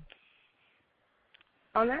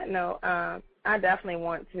 On that note, I definitely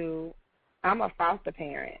I'm a foster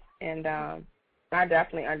parent, and I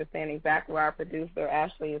definitely understand exactly where our producer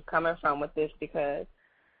Ashley is coming from with this because,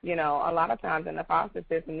 you know, a lot of times in the foster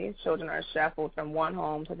system, these children are shuffled from one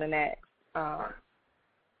home to the next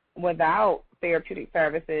without therapeutic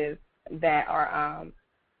services that are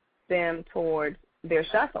stemmed towards their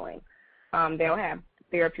shuffling. They'll have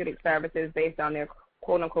therapeutic services based on their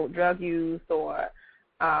quote-unquote drug use or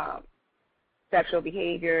sexual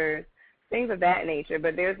behaviors, things of that nature.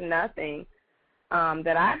 But there's nothing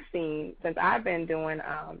that I've seen since I've been doing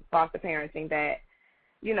foster parenting that,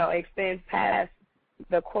 you know, extends past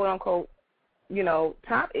the quote-unquote, you know,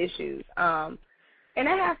 top issues. And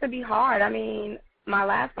it has to be hard. I mean, my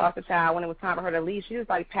last foster child, when it was time for her to leave, she just,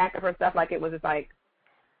 like, packed up her stuff like it was just like,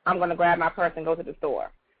 I'm going to grab my purse and go to the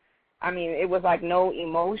store. I mean, it was like no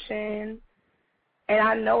emotion. And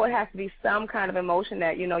I know it has to be some kind of emotion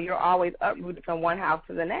that, you know, you're always uprooted from one house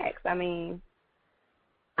to the next. I mean,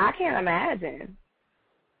 I can't imagine.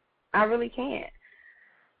 I really can't.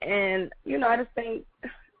 And, you know, I just think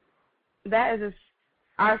that is just,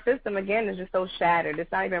 our system, again, is just so shattered.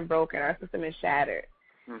 It's not even broken. Our system is shattered.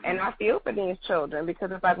 Mm-hmm. And I feel for these children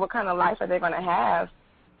because it's like, what kind of life are they going to have?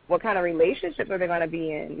 What kind of relationships are they going to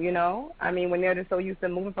be in, you know? I mean, when they're just so used to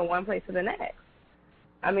moving from one place to the next.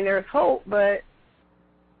 I mean, there's hope, but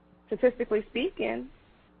statistically speaking,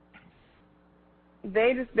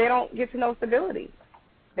 they don't get to know stability.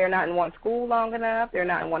 They're not in one school long enough. They're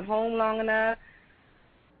not in one home long enough.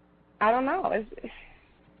 I don't know.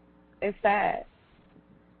 It's sad.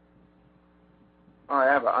 Oh, I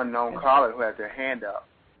have an unknown caller who has their hand up.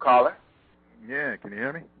 Caller? Yeah, can you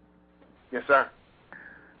hear me? Yes, sir.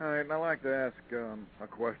 All right, I'd like to ask a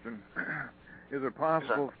question. Is it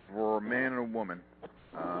possible for a man and a woman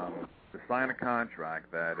to sign a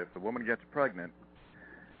contract that if the woman gets pregnant,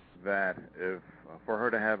 that if for her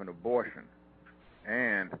to have an abortion,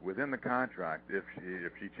 and within the contract, if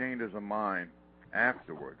she changes her mind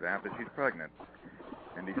afterwards, after she's pregnant,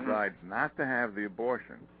 and decides not to have the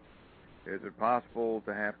abortion, is it possible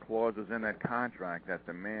to have clauses in that contract that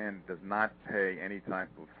the man does not pay any type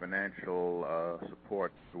of financial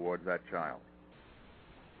support towards that child?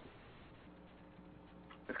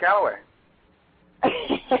 Ms. Calloway.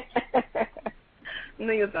 I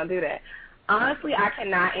knew you was going to do that. Honestly, I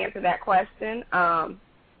cannot answer that question.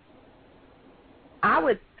 I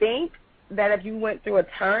would think that if you went through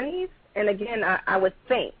attorneys, and again, I would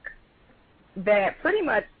think that pretty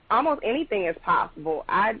much almost anything is possible.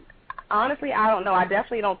 Honestly, I don't know. I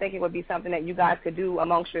definitely don't think it would be something that you guys could do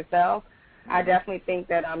amongst yourself. I definitely think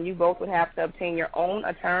that you both would have to obtain your own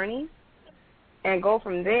attorney and go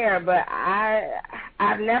from there. But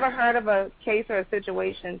I've never heard of a case or a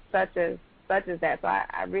situation such as that, so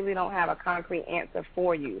I really don't have a concrete answer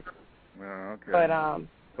for you. Okay.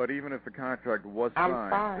 But even if the contract was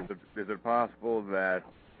signed, is it possible that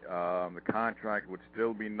the contract would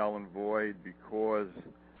still be null and void because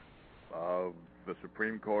of the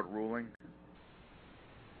Supreme Court ruling?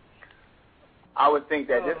 I would think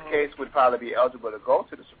that this case would probably be eligible to go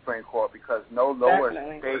to the Supreme Court because no lower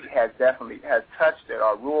state has touched it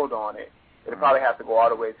or ruled on it. It'll probably have to go all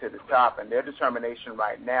the way to the top, and their determination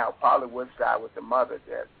right now probably would side with the mother.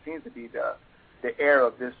 That seems to be the heir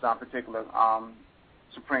of this particular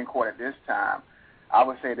Supreme Court at this time. I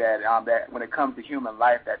would say that that when it comes to human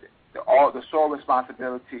life, that the sole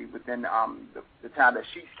responsibility within the time that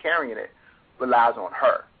she's carrying it relies on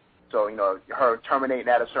her. So, her terminating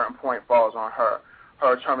at a certain point falls on her.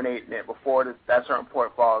 Her terminating it before that certain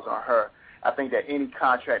point falls on her. I think that any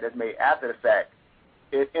contract that's made after the fact,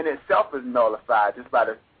 it in itself is nullified just by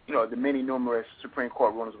the many numerous Supreme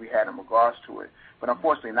Court rulings we had in regards to it. But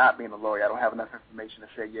unfortunately, not being a lawyer, I don't have enough information to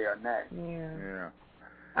say yay or nay. Yeah.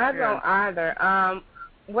 I don't either.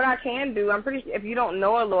 What I can do, if you don't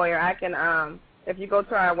know a lawyer, I can, if you go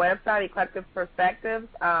to our website, Eclectic Perspectives,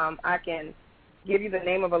 I can give you the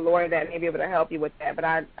name of a lawyer that may be able to help you with that, but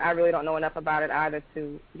I really don't know enough about it either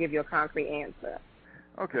to give you a concrete answer.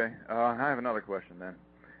 Okay. I have another question then.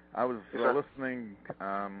 I was listening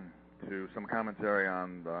to some commentary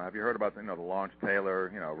on, have you heard about the Lawrence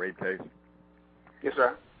Taylor, rape case? Yes,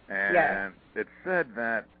 sir. And it said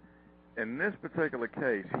that in this particular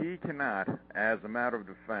case, he cannot, as a matter of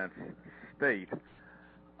defense, state,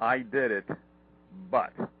 I did it,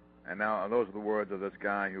 but... And now those are the words of this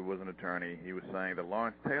guy who was an attorney. He was saying that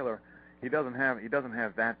Lawrence Taylor, he doesn't have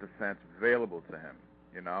that defense available to him.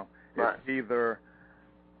 Right. It's either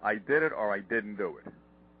I did it or I didn't do it.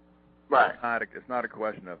 Right. It's not a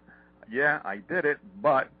question of, yeah, I did it,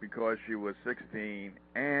 but because she was 16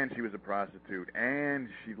 and she was a prostitute and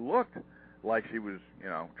she looked like she was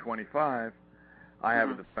 25, I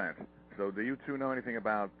have a defense. So do you two know anything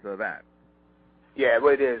about that? Yeah,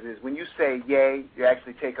 what it is when you say yay, you're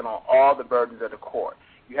actually taking on all the burdens of the court.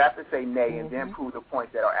 You have to say nay and then prove the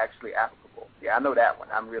points that are actually applicable. Yeah, I know that one.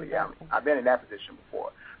 I've been in that position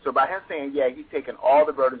before. So by him saying yay, he's taking all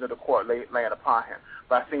the burdens of the court laying upon him.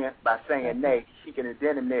 By saying nay, he can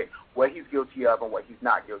then admit what he's guilty of and what he's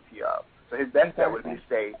not guilty of. So his best bet would be to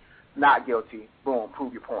say not guilty, boom,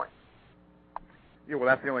 prove your point. Yeah, well,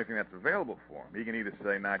 that's the only thing that's available for him. He can either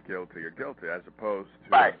say not guilty or guilty, as opposed to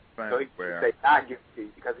right. So he can say not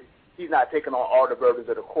guilty because he's not taking on all the burdens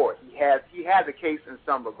of the court. He has a case in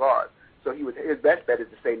some regard. So his best bet is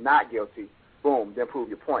to say not guilty, boom, then prove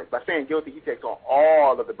your point. By saying guilty, he takes on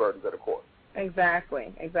all of the burdens of the court.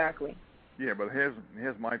 Exactly. Yeah, but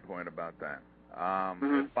here's my point about that.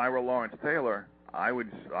 If I were Lawrence Taylor, I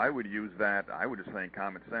would use that. I would just say in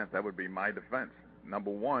common sense, that would be my defense.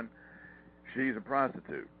 Number one, she's a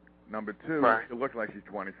prostitute. Number two, she looks like she's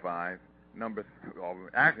 25. Number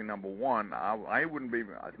one, I wouldn't be.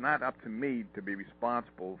 It's not up to me to be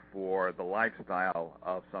responsible for the lifestyle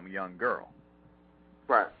of some young girl.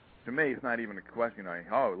 Right. To me, it's not even a question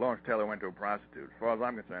of, Lawrence Taylor went to a prostitute. As far as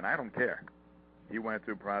I'm concerned, I don't care. He went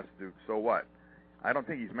to a prostitute, so what? I don't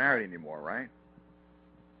think he's married anymore, right?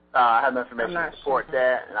 I have no information to support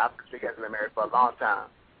that, and I think he's been married for a long time,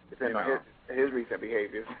 depending on his recent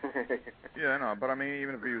behaviors. Yeah, I know, but I mean,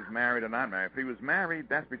 even if he was married or not married, if he was married,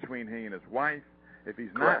 that's between he and his wife. If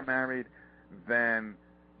he's not married, then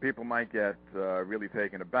people might get really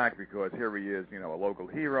taken aback because here he is, a local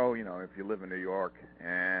hero. If you live in New York,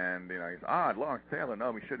 and he's Lawrence Taylor.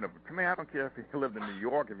 No, we shouldn't have. To me, I don't care if he lived in New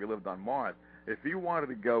York, if he lived on Mars. If you wanted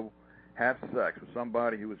to go have sex with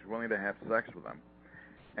somebody who was willing to have sex with him,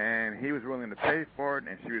 and he was willing to pay for it,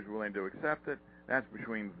 and she was willing to accept it, that's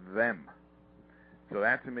between them. So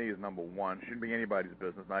that, to me, is number one. Shouldn't be anybody's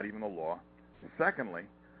business, not even the law. Secondly,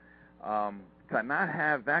 to not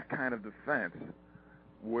have that kind of defense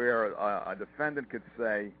where a defendant could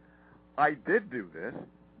say, I did do this,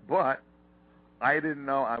 but I didn't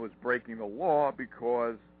know I was breaking the law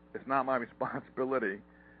because it's not my responsibility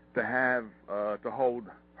to have to hold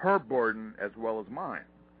her burden as well as mine.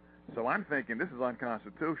 So I'm thinking this is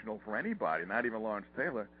unconstitutional for anybody, not even Lawrence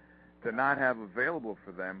Taylor, to not have available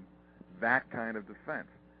for them that kind of defense.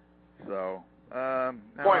 So,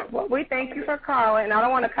 well, we thank you for calling. I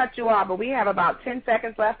don't want to cut you off, but we have about 10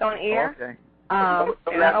 seconds left on air. Okay.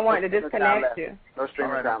 And I don't want to disconnect you. No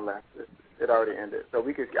streaming time left. It already ended. So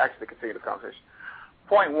we could actually continue the conversation.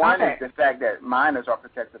 Point one is the fact that minors are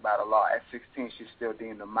protected by the law. At 16, she's still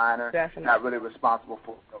deemed a minor, Definitely. not really responsible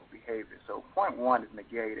for adult behavior. So point one is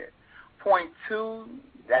negated. Point two,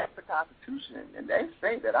 that's the Constitution, and they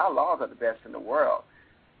say that our laws are the best in the world.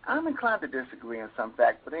 I'm inclined to disagree in some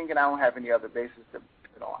facts, but then again, I don't have any other basis to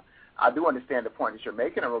put it on. I do understand the point that you're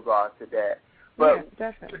making in regards to that. But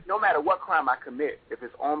no matter what crime I commit, if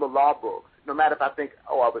it's on the law books, no matter if I think,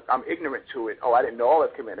 I'm ignorant to it, I didn't know I was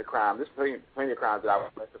committing a crime. There's plenty of crimes that I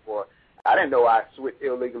was arrested for. I didn't know I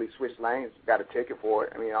illegally switched lanes, got a ticket for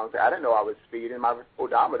it. I mean, I didn't know I was speeding. My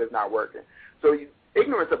odometer's not working. So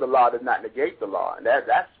ignorance of the law does not negate the law, and that's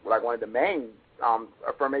like one of the main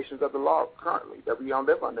affirmations of the law currently that we don't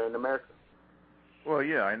live under in America. Well,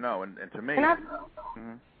 yeah, I know, and to me,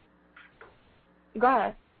 Go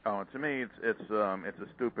ahead. Oh, to me, it's a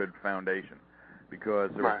stupid foundation, because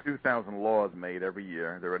there are 2,000 laws made every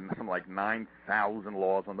year. There are something like 9,000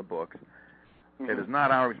 laws on the books. It is not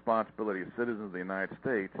our responsibility as citizens of the United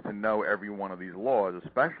States to know every one of these laws,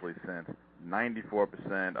 especially since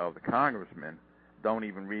 94% of the congressmen don't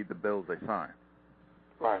even read the bills they sign.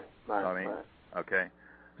 Okay.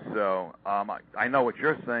 So I know what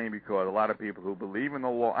you're saying, because a lot of people who believe in the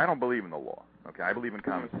law, I don't believe in the law. Okay, I believe in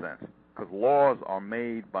common sense, because laws are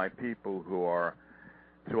made by people who are,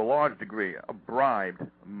 to a large degree, bribed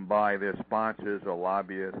by their sponsors or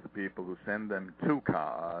lobbyists, the people who send them to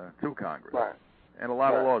Congress. Right. And a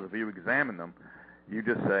lot of laws, if you examine them, you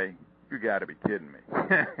just say, you got to be kidding me.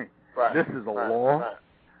 This is a law?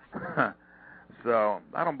 So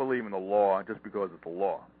I don't believe in the law just because it's a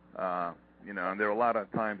law. And there are a lot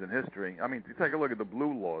of times in history. I mean, you take a look at the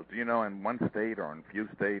blue laws. In one state or in a few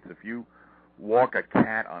states, if you walk a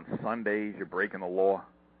cat on Sundays, you're breaking the law.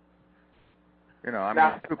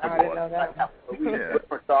 Stupid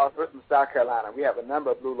laws. From South Carolina, we have a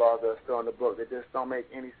number of blue laws that are still in the book that just don't make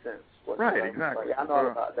any sense whatsoever. Right, exactly. I know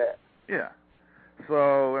about that. Yeah.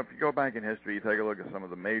 So if you go back in history, you take a look at some of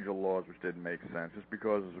the major laws which didn't make sense. Just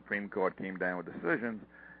because the Supreme Court came down with decisions,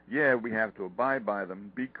 we have to abide by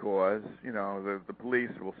them, because, the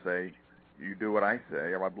police will say, you do what I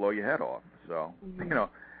say or I blow your head off. So,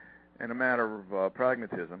 in a matter of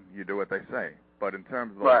pragmatism, you do what they say. But in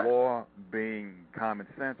terms of the law being common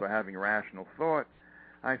sense or having rational thought,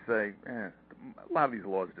 I say, a lot of these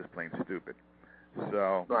laws are just plain stupid.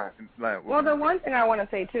 So, well, the one thing I want to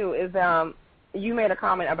say, too, is you made a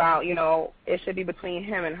comment about, it should be between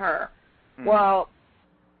him and her. Mm-hmm. Well,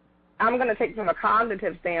 I'm going to take from a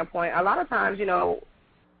cognitive standpoint. A lot of times,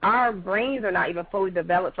 our brains are not even fully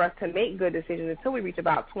developed for us to make good decisions until we reach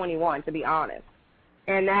about 21, to be honest.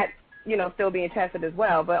 And that's, still being tested as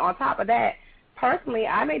well. But on top of that, personally,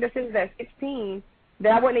 I made decisions at 16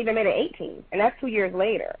 that I wouldn't even made at 18, and that's 2 years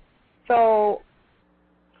later. So,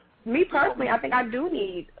 me personally, I think I do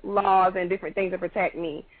need laws and different things to protect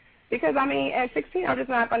me. Because, at 16, I'm just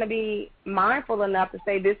not going to be mindful enough to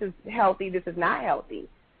say this is healthy, this is not healthy.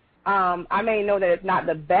 I may know that it's not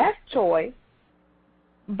the best choice,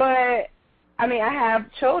 but, I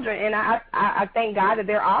have children, and I thank God that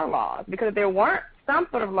there are laws. Because if there weren't some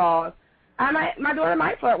sort of laws, my daughter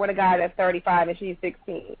might flirt with a guy that's 35 and she's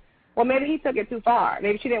 16. Well, maybe he took it too far.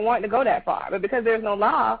 Maybe she didn't want to go that far. But because there's no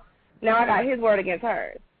law, now I got his word against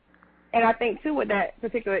hers. And I think, too, with that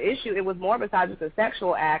particular issue, it was more besides just a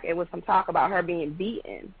sexual act. It was some talk about her being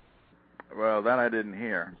beaten. Well, that I didn't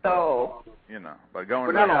hear. So, but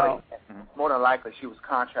going more than likely she was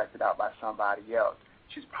contracted out by somebody else.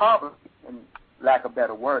 She's probably, in lack of a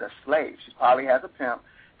better word, a slave. She probably has a pimp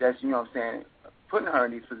that's, putting her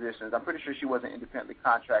in these positions. I'm pretty sure she wasn't independently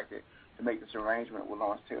contracted to make this arrangement with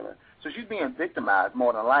Lawrence Taylor. So she's being victimized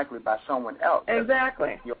more than likely by someone else.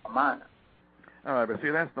 Exactly. You're a minor. All right, but see,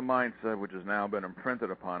 that's the mindset which has now been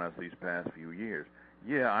imprinted upon us these past few years.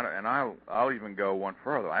 And I'll even go one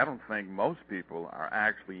further. I don't think most people are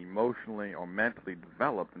actually emotionally or mentally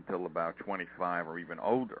developed until about 25 or even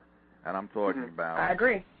older. And I'm talking about, I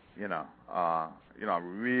agree.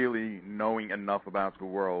 Really knowing enough about the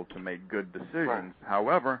world to make good decisions. Right.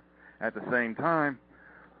 However, at the same time,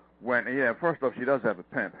 first off, she does have a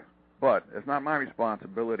pimp. But it's not my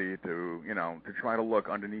responsibility to try to look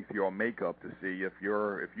underneath your makeup to see if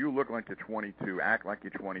you look like you're 22, act like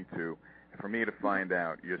you're 22, for me to find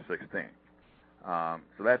out you're 16.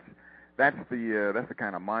 So that's the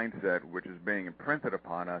kind of mindset which is being imprinted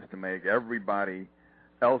upon us to make everybody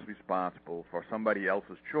else responsible for somebody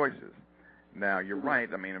else's choices. Now, you're right.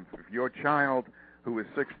 If your child who is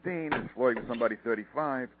 16 is flirting with somebody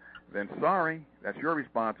 35, then sorry, that's your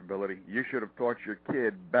responsibility. You should have taught your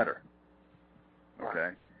kid better. Okay?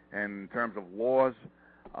 And in terms of laws,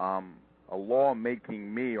 a law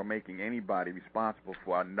making me or making anybody responsible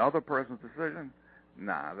for another person's decision,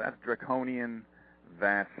 Nah, that's draconian.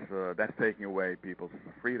 That's taking away people's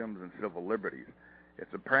freedoms and civil liberties.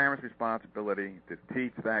 It's a parent's responsibility to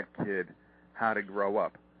teach that kid how to grow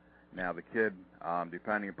up. Now, the kid,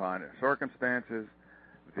 depending upon his circumstances,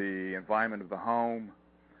 the environment of the home,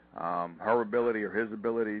 her ability or his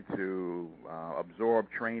ability to absorb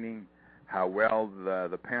training, how well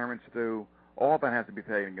the parents do, all that has to be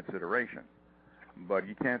taken into consideration. But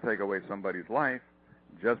you can't take away somebody's life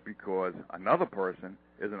just because another person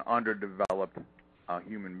is an underdeveloped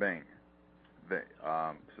human being. That's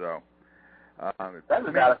out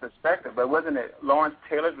of perspective, but wasn't it Lawrence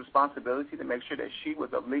Taylor's responsibility to make sure that she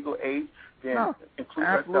was of legal age to include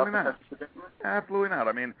herself in such a predicament? Absolutely not.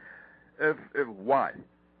 I mean, why?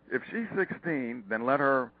 If she's 16, then let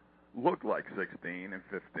her look like 16 and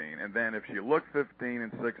 15, and then if she looked 15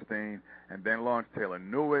 and 16, and then Lawrence Taylor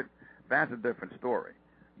knew it, that's a different story.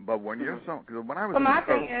 But when you're because when I was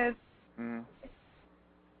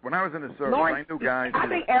when I was in the service, Lawrence, I knew guys. I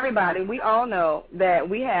think everybody, we all know that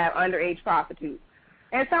we have underage prostitutes.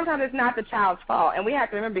 And sometimes it's not the child's fault. And we have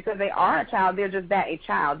to remember, because they are a child, they're just that, a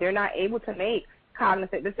child. They're not able to make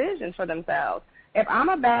cognizant decisions for themselves. If I'm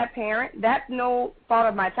a bad parent, that's no fault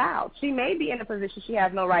of my child. She may be in a position she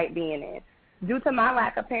has no right being in due to my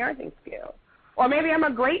lack of parenting skills. Or maybe I'm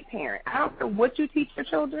a great parent. I don't know what you teach your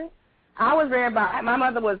children. I was very bad. My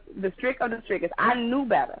mother was the strict of the strictest. I knew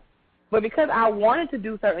better. But because I wanted to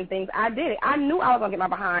do certain things, I did it. I knew I was going to get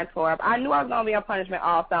my behind tore up. I knew I was going to be on punishment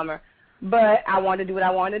all summer. But I wanted to do what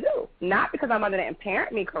I wanted to do. Not because my mother didn't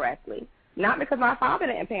parent me correctly. Not because my father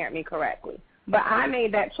didn't parent me correctly. But I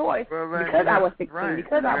made that choice because I was 16,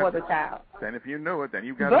 because I was a child. Then if you knew it, then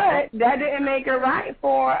you got to. But that didn't make it right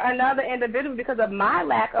for another individual because of my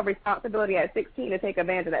lack of responsibility at 16 to take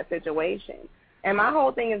advantage of that situation. And my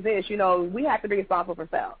whole thing is this, we have to be responsible for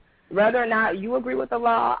self. Whether or not you agree with the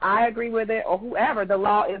law, I agree with it, or whoever, the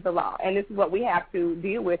law is the law. And this is what we have to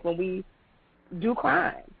deal with when we do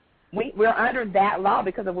crime. We're under that law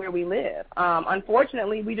because of where we live.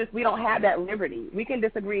 Unfortunately, we don't have that liberty. We can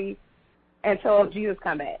disagree until Jesus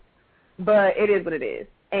comes back. But it is what it is.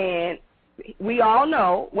 And we all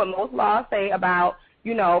know what most laws say about,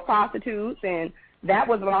 prostitutes, and that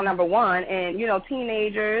was law number one, and,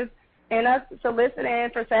 teenagers, and us soliciting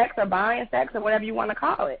for sex or buying sex or whatever you want to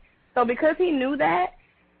call it. So because he knew that,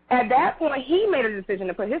 at that point he made a decision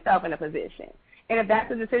to put himself in a position. And if that's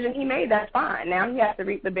the decision he made, that's fine. Now he has to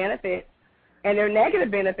reap the benefits, and they're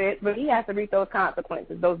negative benefits, but he has to reap those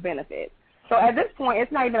consequences, those benefits. So at this point,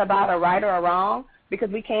 it's not even about a right or a wrong because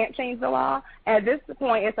we can't change the law. At this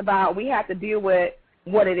point, it's about we have to deal with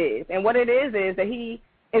what it is. And what it is that he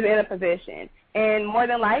is in a position. And more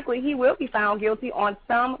than likely, he will be found guilty on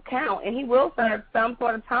some count, and he will serve some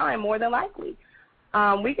sort of time more than likely.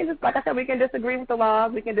 We can just, like I said, we can disagree with the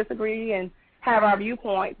laws. We can disagree and have our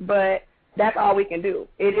viewpoints, but that's all we can do.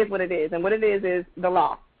 It is what it is, and what it is the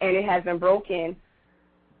law, and it has been broken.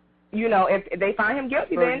 If they find him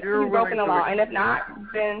guilty, then he's broken the law, and if not,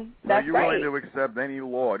 then that's great. So you're willing to accept any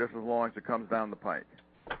law just as long as it comes down the pike?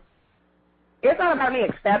 It's not about me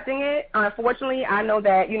accepting it. Unfortunately, I know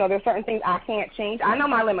that, there's certain things I can't change. I know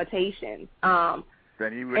my limitations. And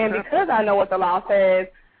because I know what the law says,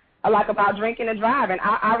 like about drinking and driving,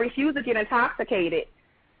 I refuse to get intoxicated.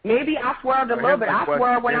 Maybe I swerved a little bit. I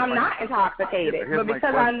swerve when I'm not intoxicated. But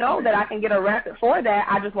because I know that I can get arrested for that,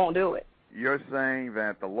 I just won't do it. You're saying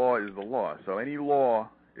that the law is the law, so any law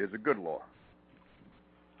is a good law.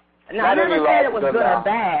 No, I never said it was good or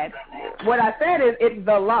bad. What I said is it's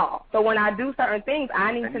the law. So when I do certain things,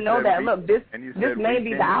 I need to know that, look, this may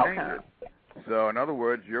be the outcome. So in other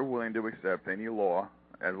words, you're willing to accept any law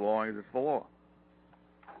as long as it's the law.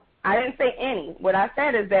 I didn't say any. What I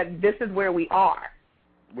said is that this is where we are.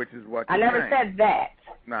 Which is what I never said that.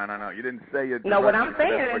 No. You didn't say it. No, what I'm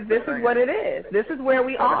saying is this is what it is. This is where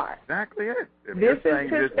we are. Exactly it. This is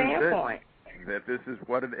his standpoint. That this is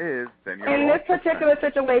what it is, then you're in this particular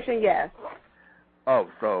situation, yes. Oh,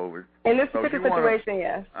 so in this particular situation,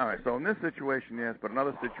 yes. All right, so in this situation, yes, but in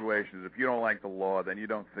other situations, if you don't like the law, then you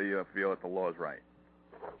don't feel that the law is right.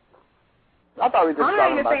 I thought we just I'm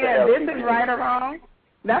not even saying that this is right or wrong.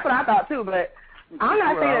 That's what I thought too, but I'm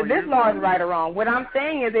not saying that this law is right or wrong. What I'm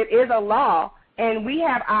saying is it is a law, and we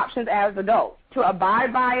have options as adults to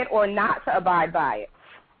abide by it or not to abide by it.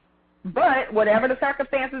 But whatever the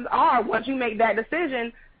circumstances are, once you make that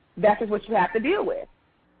decision, that's just what you have to deal with.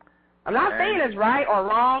 I'm not saying it's right or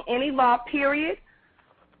wrong, any law, period,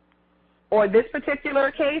 or this particular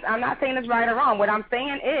case. I'm not saying it's right or wrong. What I'm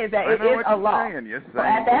saying is that it is a law. So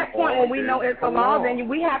at that point, when we know it's a law, then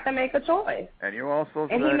we have to make a choice. And you also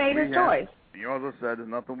said he made his choice. You also said there's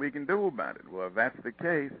nothing we can do about it. Well, if that's the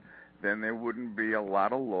case, then there wouldn't be a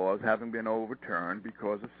lot of laws having been overturned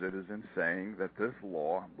because of citizens saying that this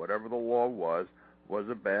law, whatever the law was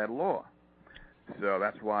a bad law. So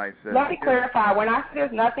that's why I said... Let me clarify. When I say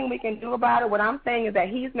there's nothing we can do about it, what I'm saying is that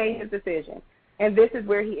he's made his decision, and this is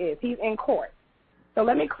where he is. He's in court. So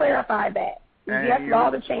let me clarify that. Yes,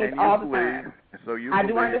 laws are changed all the time. So you I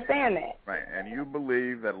do understand that. Right, and you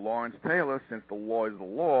believe that Lawrence Taylor, since the law is the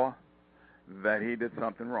law, that he did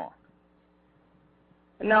something wrong.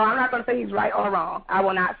 No, I'm not going to say he's right or wrong. I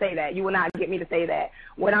will not say that. You will not get me to say that.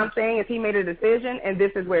 What I'm saying is he made a decision, and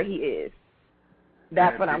this is where he is.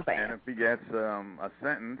 That's what I'm saying. And if he gets a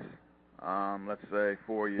sentence, let's say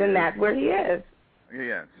 4 years... Then that's where he is.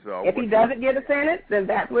 Yeah, so... If he doesn't get a sentence, then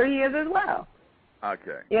that's where he is as well.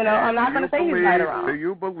 Okay. You know, I'm not going to say he's right or wrong. Do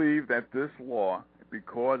you believe that this law,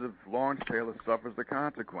 because of Lawrence Taylor suffers the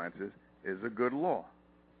consequences, is a good law?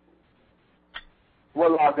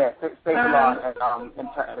 What law is that? State the law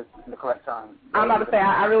in the correct time. I'm about to say,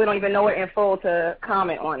 I really don't even know it in full to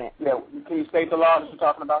comment on it. Yeah, can you state the law that you're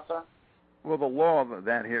talking about, sir? Well, the law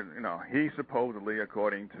that he supposedly,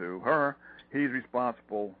 according to her, he's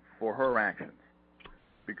responsible for her actions.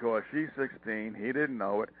 Because she's 16, he didn't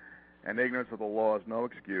know it, and ignorance of the law is no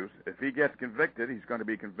excuse. If he gets convicted, he's going to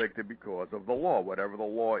be convicted because of the law, whatever the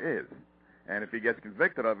law is. And if he gets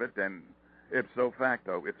convicted of it, then ipso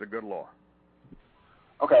facto, it's a good law.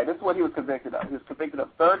 Okay, this is what he was convicted of. He was convicted of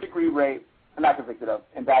third-degree rape, not convicted of,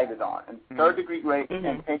 indicted on, and third-degree rape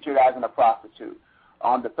and patronizing a prostitute.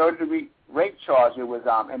 On the third-degree rape charge, it was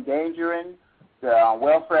endangering the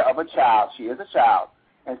welfare of a child. She is a child.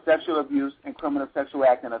 And sexual abuse and criminal sexual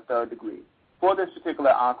act in a third degree. For this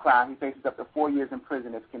particular crime, he faces up to 4 years in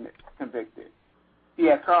prison if convicted. He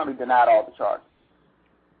has currently denied all the charges.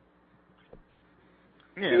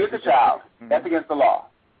 Yeah, he is a child. That's against the law.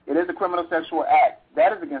 It is a criminal sexual act.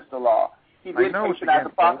 That is against the law. He did patronize a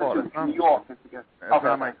prostitute in New York. It's against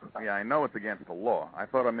yeah, I know it's against the law. I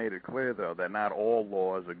thought I made it clear, though, that not all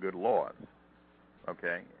laws are good laws.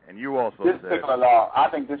 Okay? And you also said... This particular law, I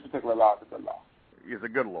think this particular law is a good law. Is a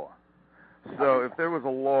good law. So if there was a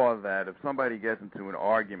law that if somebody gets into an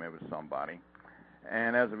argument with somebody,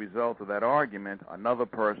 and as a result of that argument, another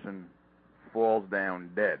person falls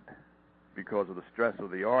down dead because of the stress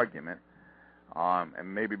of the argument,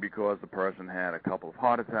 and maybe because the person had a couple of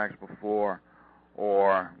heart attacks before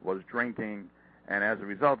or was drinking, and as a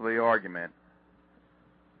result of the argument,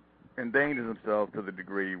 endangers himself to the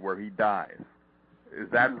degree where he dies. Is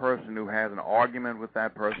that person who has an argument with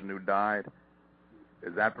that person who died,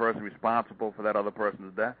 is that person responsible for that other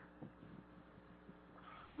person's death?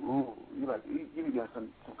 Ooh, you get some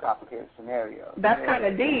complicated scenarios. That's kind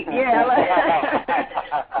of deep,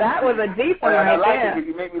 yeah. That was a deep one right there.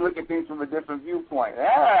 You make me look at things from a different viewpoint.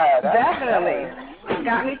 Yeah, definitely.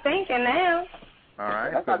 Got me thinking now. All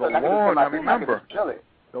right. So the law, now remember,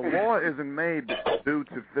 the law isn't made due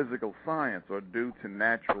to physical science or due to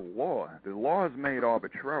natural law. The law is made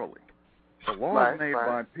arbitrarily. The law is made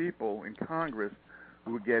by people in Congress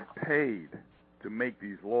who get paid to make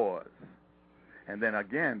these laws. And then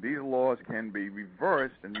again, these laws can be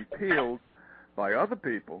reversed and repealed by other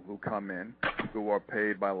people who come in who are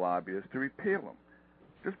paid by lobbyists to repeal them.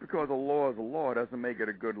 Just because a law is a law doesn't make it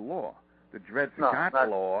a good law. The Dred Scott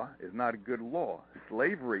law is not a good law.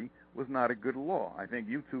 Slavery was not a good law. I think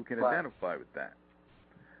you two can identify with that.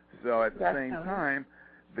 So at the same time,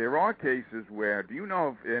 there are cases where, do you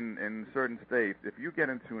know if in certain states, if you get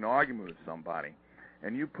into an argument with somebody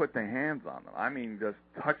and you put the hands on them, I mean just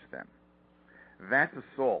touch them, that's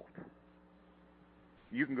assault.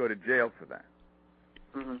 You can go to jail for that.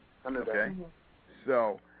 Okay?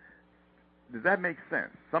 So, does that make sense?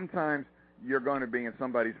 Sometimes you're going to be in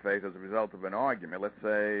somebody's face as a result of an argument. Let's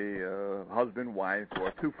say husband, wife,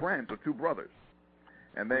 or two friends or two brothers.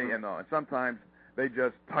 And they, and sometimes they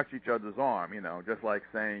just touch each other's arm, just like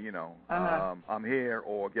saying, I'm here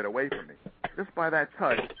or get away from me. Just by that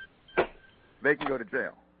touch, they can go to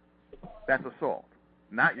jail. That's assault.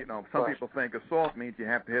 Not, some people think assault means you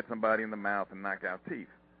have to hit somebody in the mouth and knock out teeth.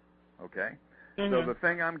 Okay? So the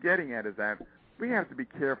thing I'm getting at is that we have to be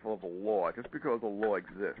careful of the law. Just because the law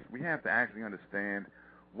exists, we have to actually understand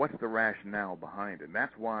what's the rationale behind it. And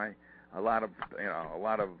that's why a lot of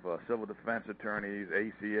civil defense attorneys,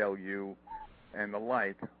 ACLU, and the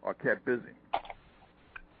like are kept busy.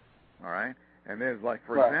 All right? And there's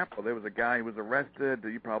for example, there was a guy who was arrested.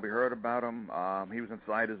 You probably heard about him. He was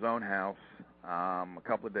inside his own house a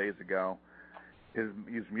couple of days ago. His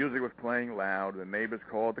music was playing loud. The neighbors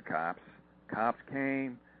called the cops. Cops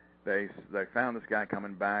came. They found this guy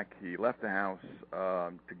coming back. He left the house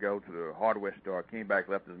to go to the hardware store. Came back,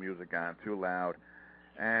 left his music on too loud,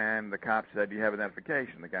 And the cop said, do you have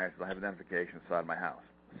identification? The guy said, I have identification inside my house.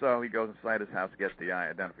 So he goes inside his house, gets the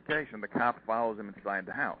identification. The cop follows him inside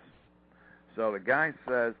the house. So the guy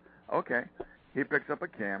says, okay. He picks up a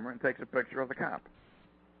camera and takes a picture of the cop.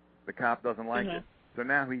 The cop doesn't like it. So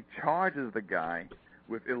now he charges the guy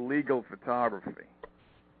with illegal photography.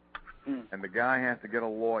 And the guy has to get a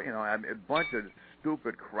lawyer, you know, a bunch of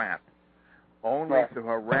stupid crap, only to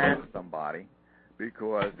harass somebody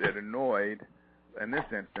because it annoyed, in this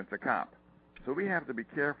instance, a cop. So we have to be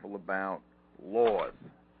careful about laws,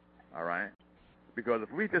 all right? Because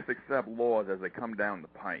if we just accept laws as they come down the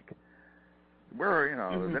pike, we're, you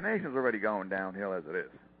know, the nation's already going downhill as it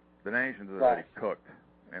is. The nation's already cooked.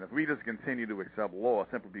 And if we just continue to accept laws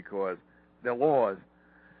simply because they're laws,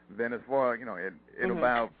 then as far, you know, in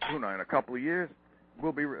about, you know, in a couple of years,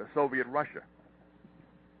 we'll be Soviet Russia.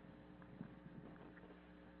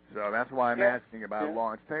 So that's why I'm asking about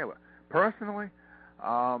Lawrence Taylor. Personally,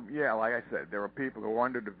 like I said, there are people who are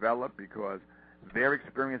underdeveloped because their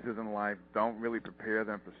experiences in life don't really prepare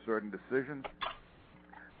them for certain decisions.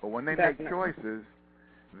 But when they make choices,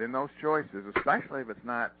 then those choices, especially if it's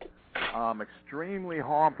not extremely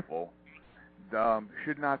harmful,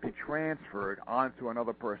 should not be transferred onto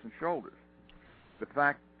another person's shoulders. The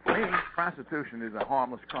fact, for me, prostitution is a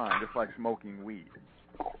harmless crime, just like smoking weed.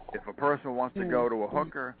 If a person wants to go to a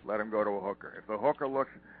hooker, let him go to a hooker. If the hooker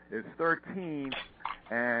is 13,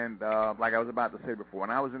 and like I was about to say before, when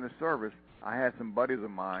I was in the service, I had some buddies of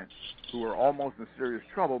mine who were almost in serious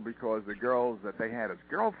trouble because the girls that they had as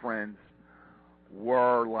girlfriends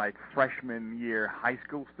were like freshman year high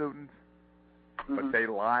school students, but they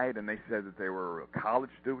lied and they said that they were college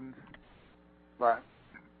students. Right.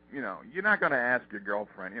 You know, you're not going to ask your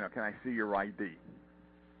girlfriend, you know, can I see your ID?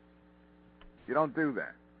 You don't do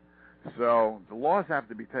that. So the laws have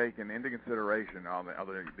to be taken into consideration.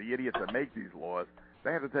 The idiots that make these laws,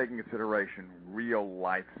 they have to take into consideration real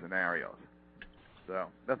life scenarios. So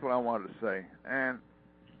that's what I wanted to say. And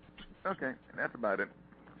okay, that's about it.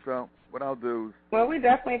 So what I'll do is... Well, we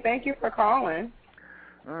definitely thank you for calling.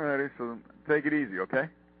 All righty, so take it easy, okay?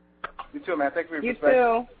 You too, man. Thanks for your perspective.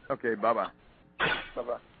 You too. Okay, bye-bye.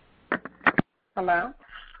 Bye-bye. Hello?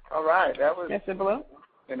 All right, that was Mr. Blue?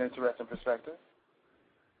 An interesting perspective.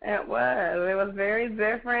 It was very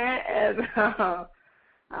different. As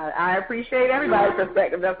I appreciate everybody's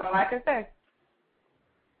perspective. That's all I can say.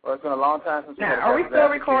 Well, it's been a long time since we had a are we still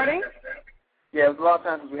recording? Yeah, it was a long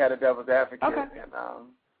time since we had a devil's advocate. Okay. And,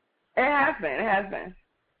 it has been.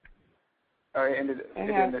 Oh, it ended.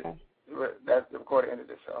 That the recording ended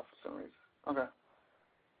itself for some reason. Okay.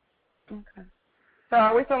 So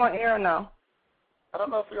are we still on air or no? I don't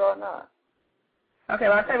know if we are or not. Okay,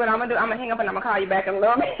 well, I'll tell you what I'm going to do. I'm going to hang up and I'm going to call you back in a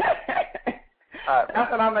little bit. All right. That's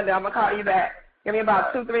what I'm going to do. I'm going to call you back. Give me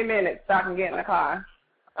about 2-3 minutes so I can get in the car.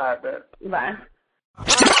 All right, bet. Bye.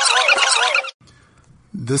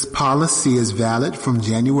 This policy is valid from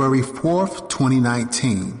January 4th,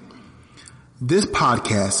 2019. This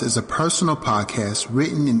podcast is a personal podcast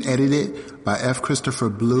written and edited by F. Christopher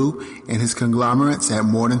Blue and his conglomerates at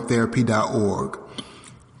morethan-therapy.org.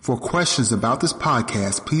 For questions about this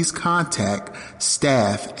podcast, please contact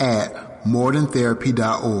staff at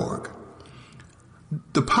morethan-therapy.org.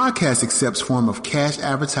 The podcast accepts form of cash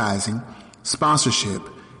advertising, sponsorship,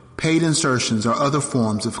 paid insertions, or other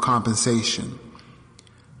forms of compensation.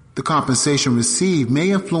 The compensation received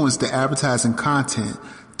may influence the advertising content,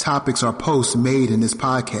 topics, or posts made in this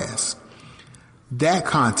podcast. That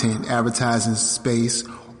content, advertising space,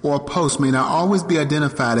 or post may not always be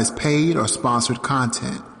identified as paid or sponsored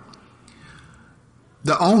content.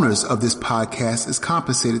 The owners of this podcast is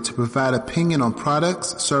compensated to provide opinion on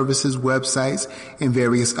products, services, websites, and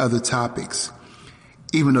various other topics.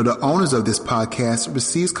 Even though the owners of this podcast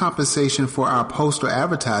receives compensation for our posts or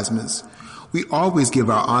advertisements, we always give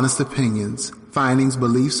our honest opinions, findings,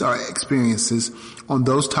 beliefs, or experiences on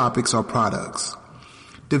those topics or products.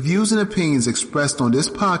 The views and opinions expressed on this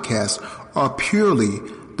podcast are purely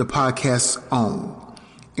the podcast's own.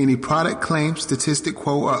 Any product claim, statistic,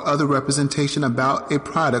 quote, or other representation about a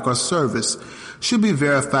product or service should be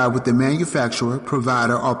verified with the manufacturer,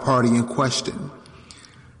 provider, or party in question.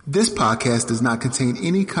 This podcast does not contain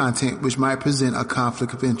any content which might present a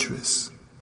conflict of interest.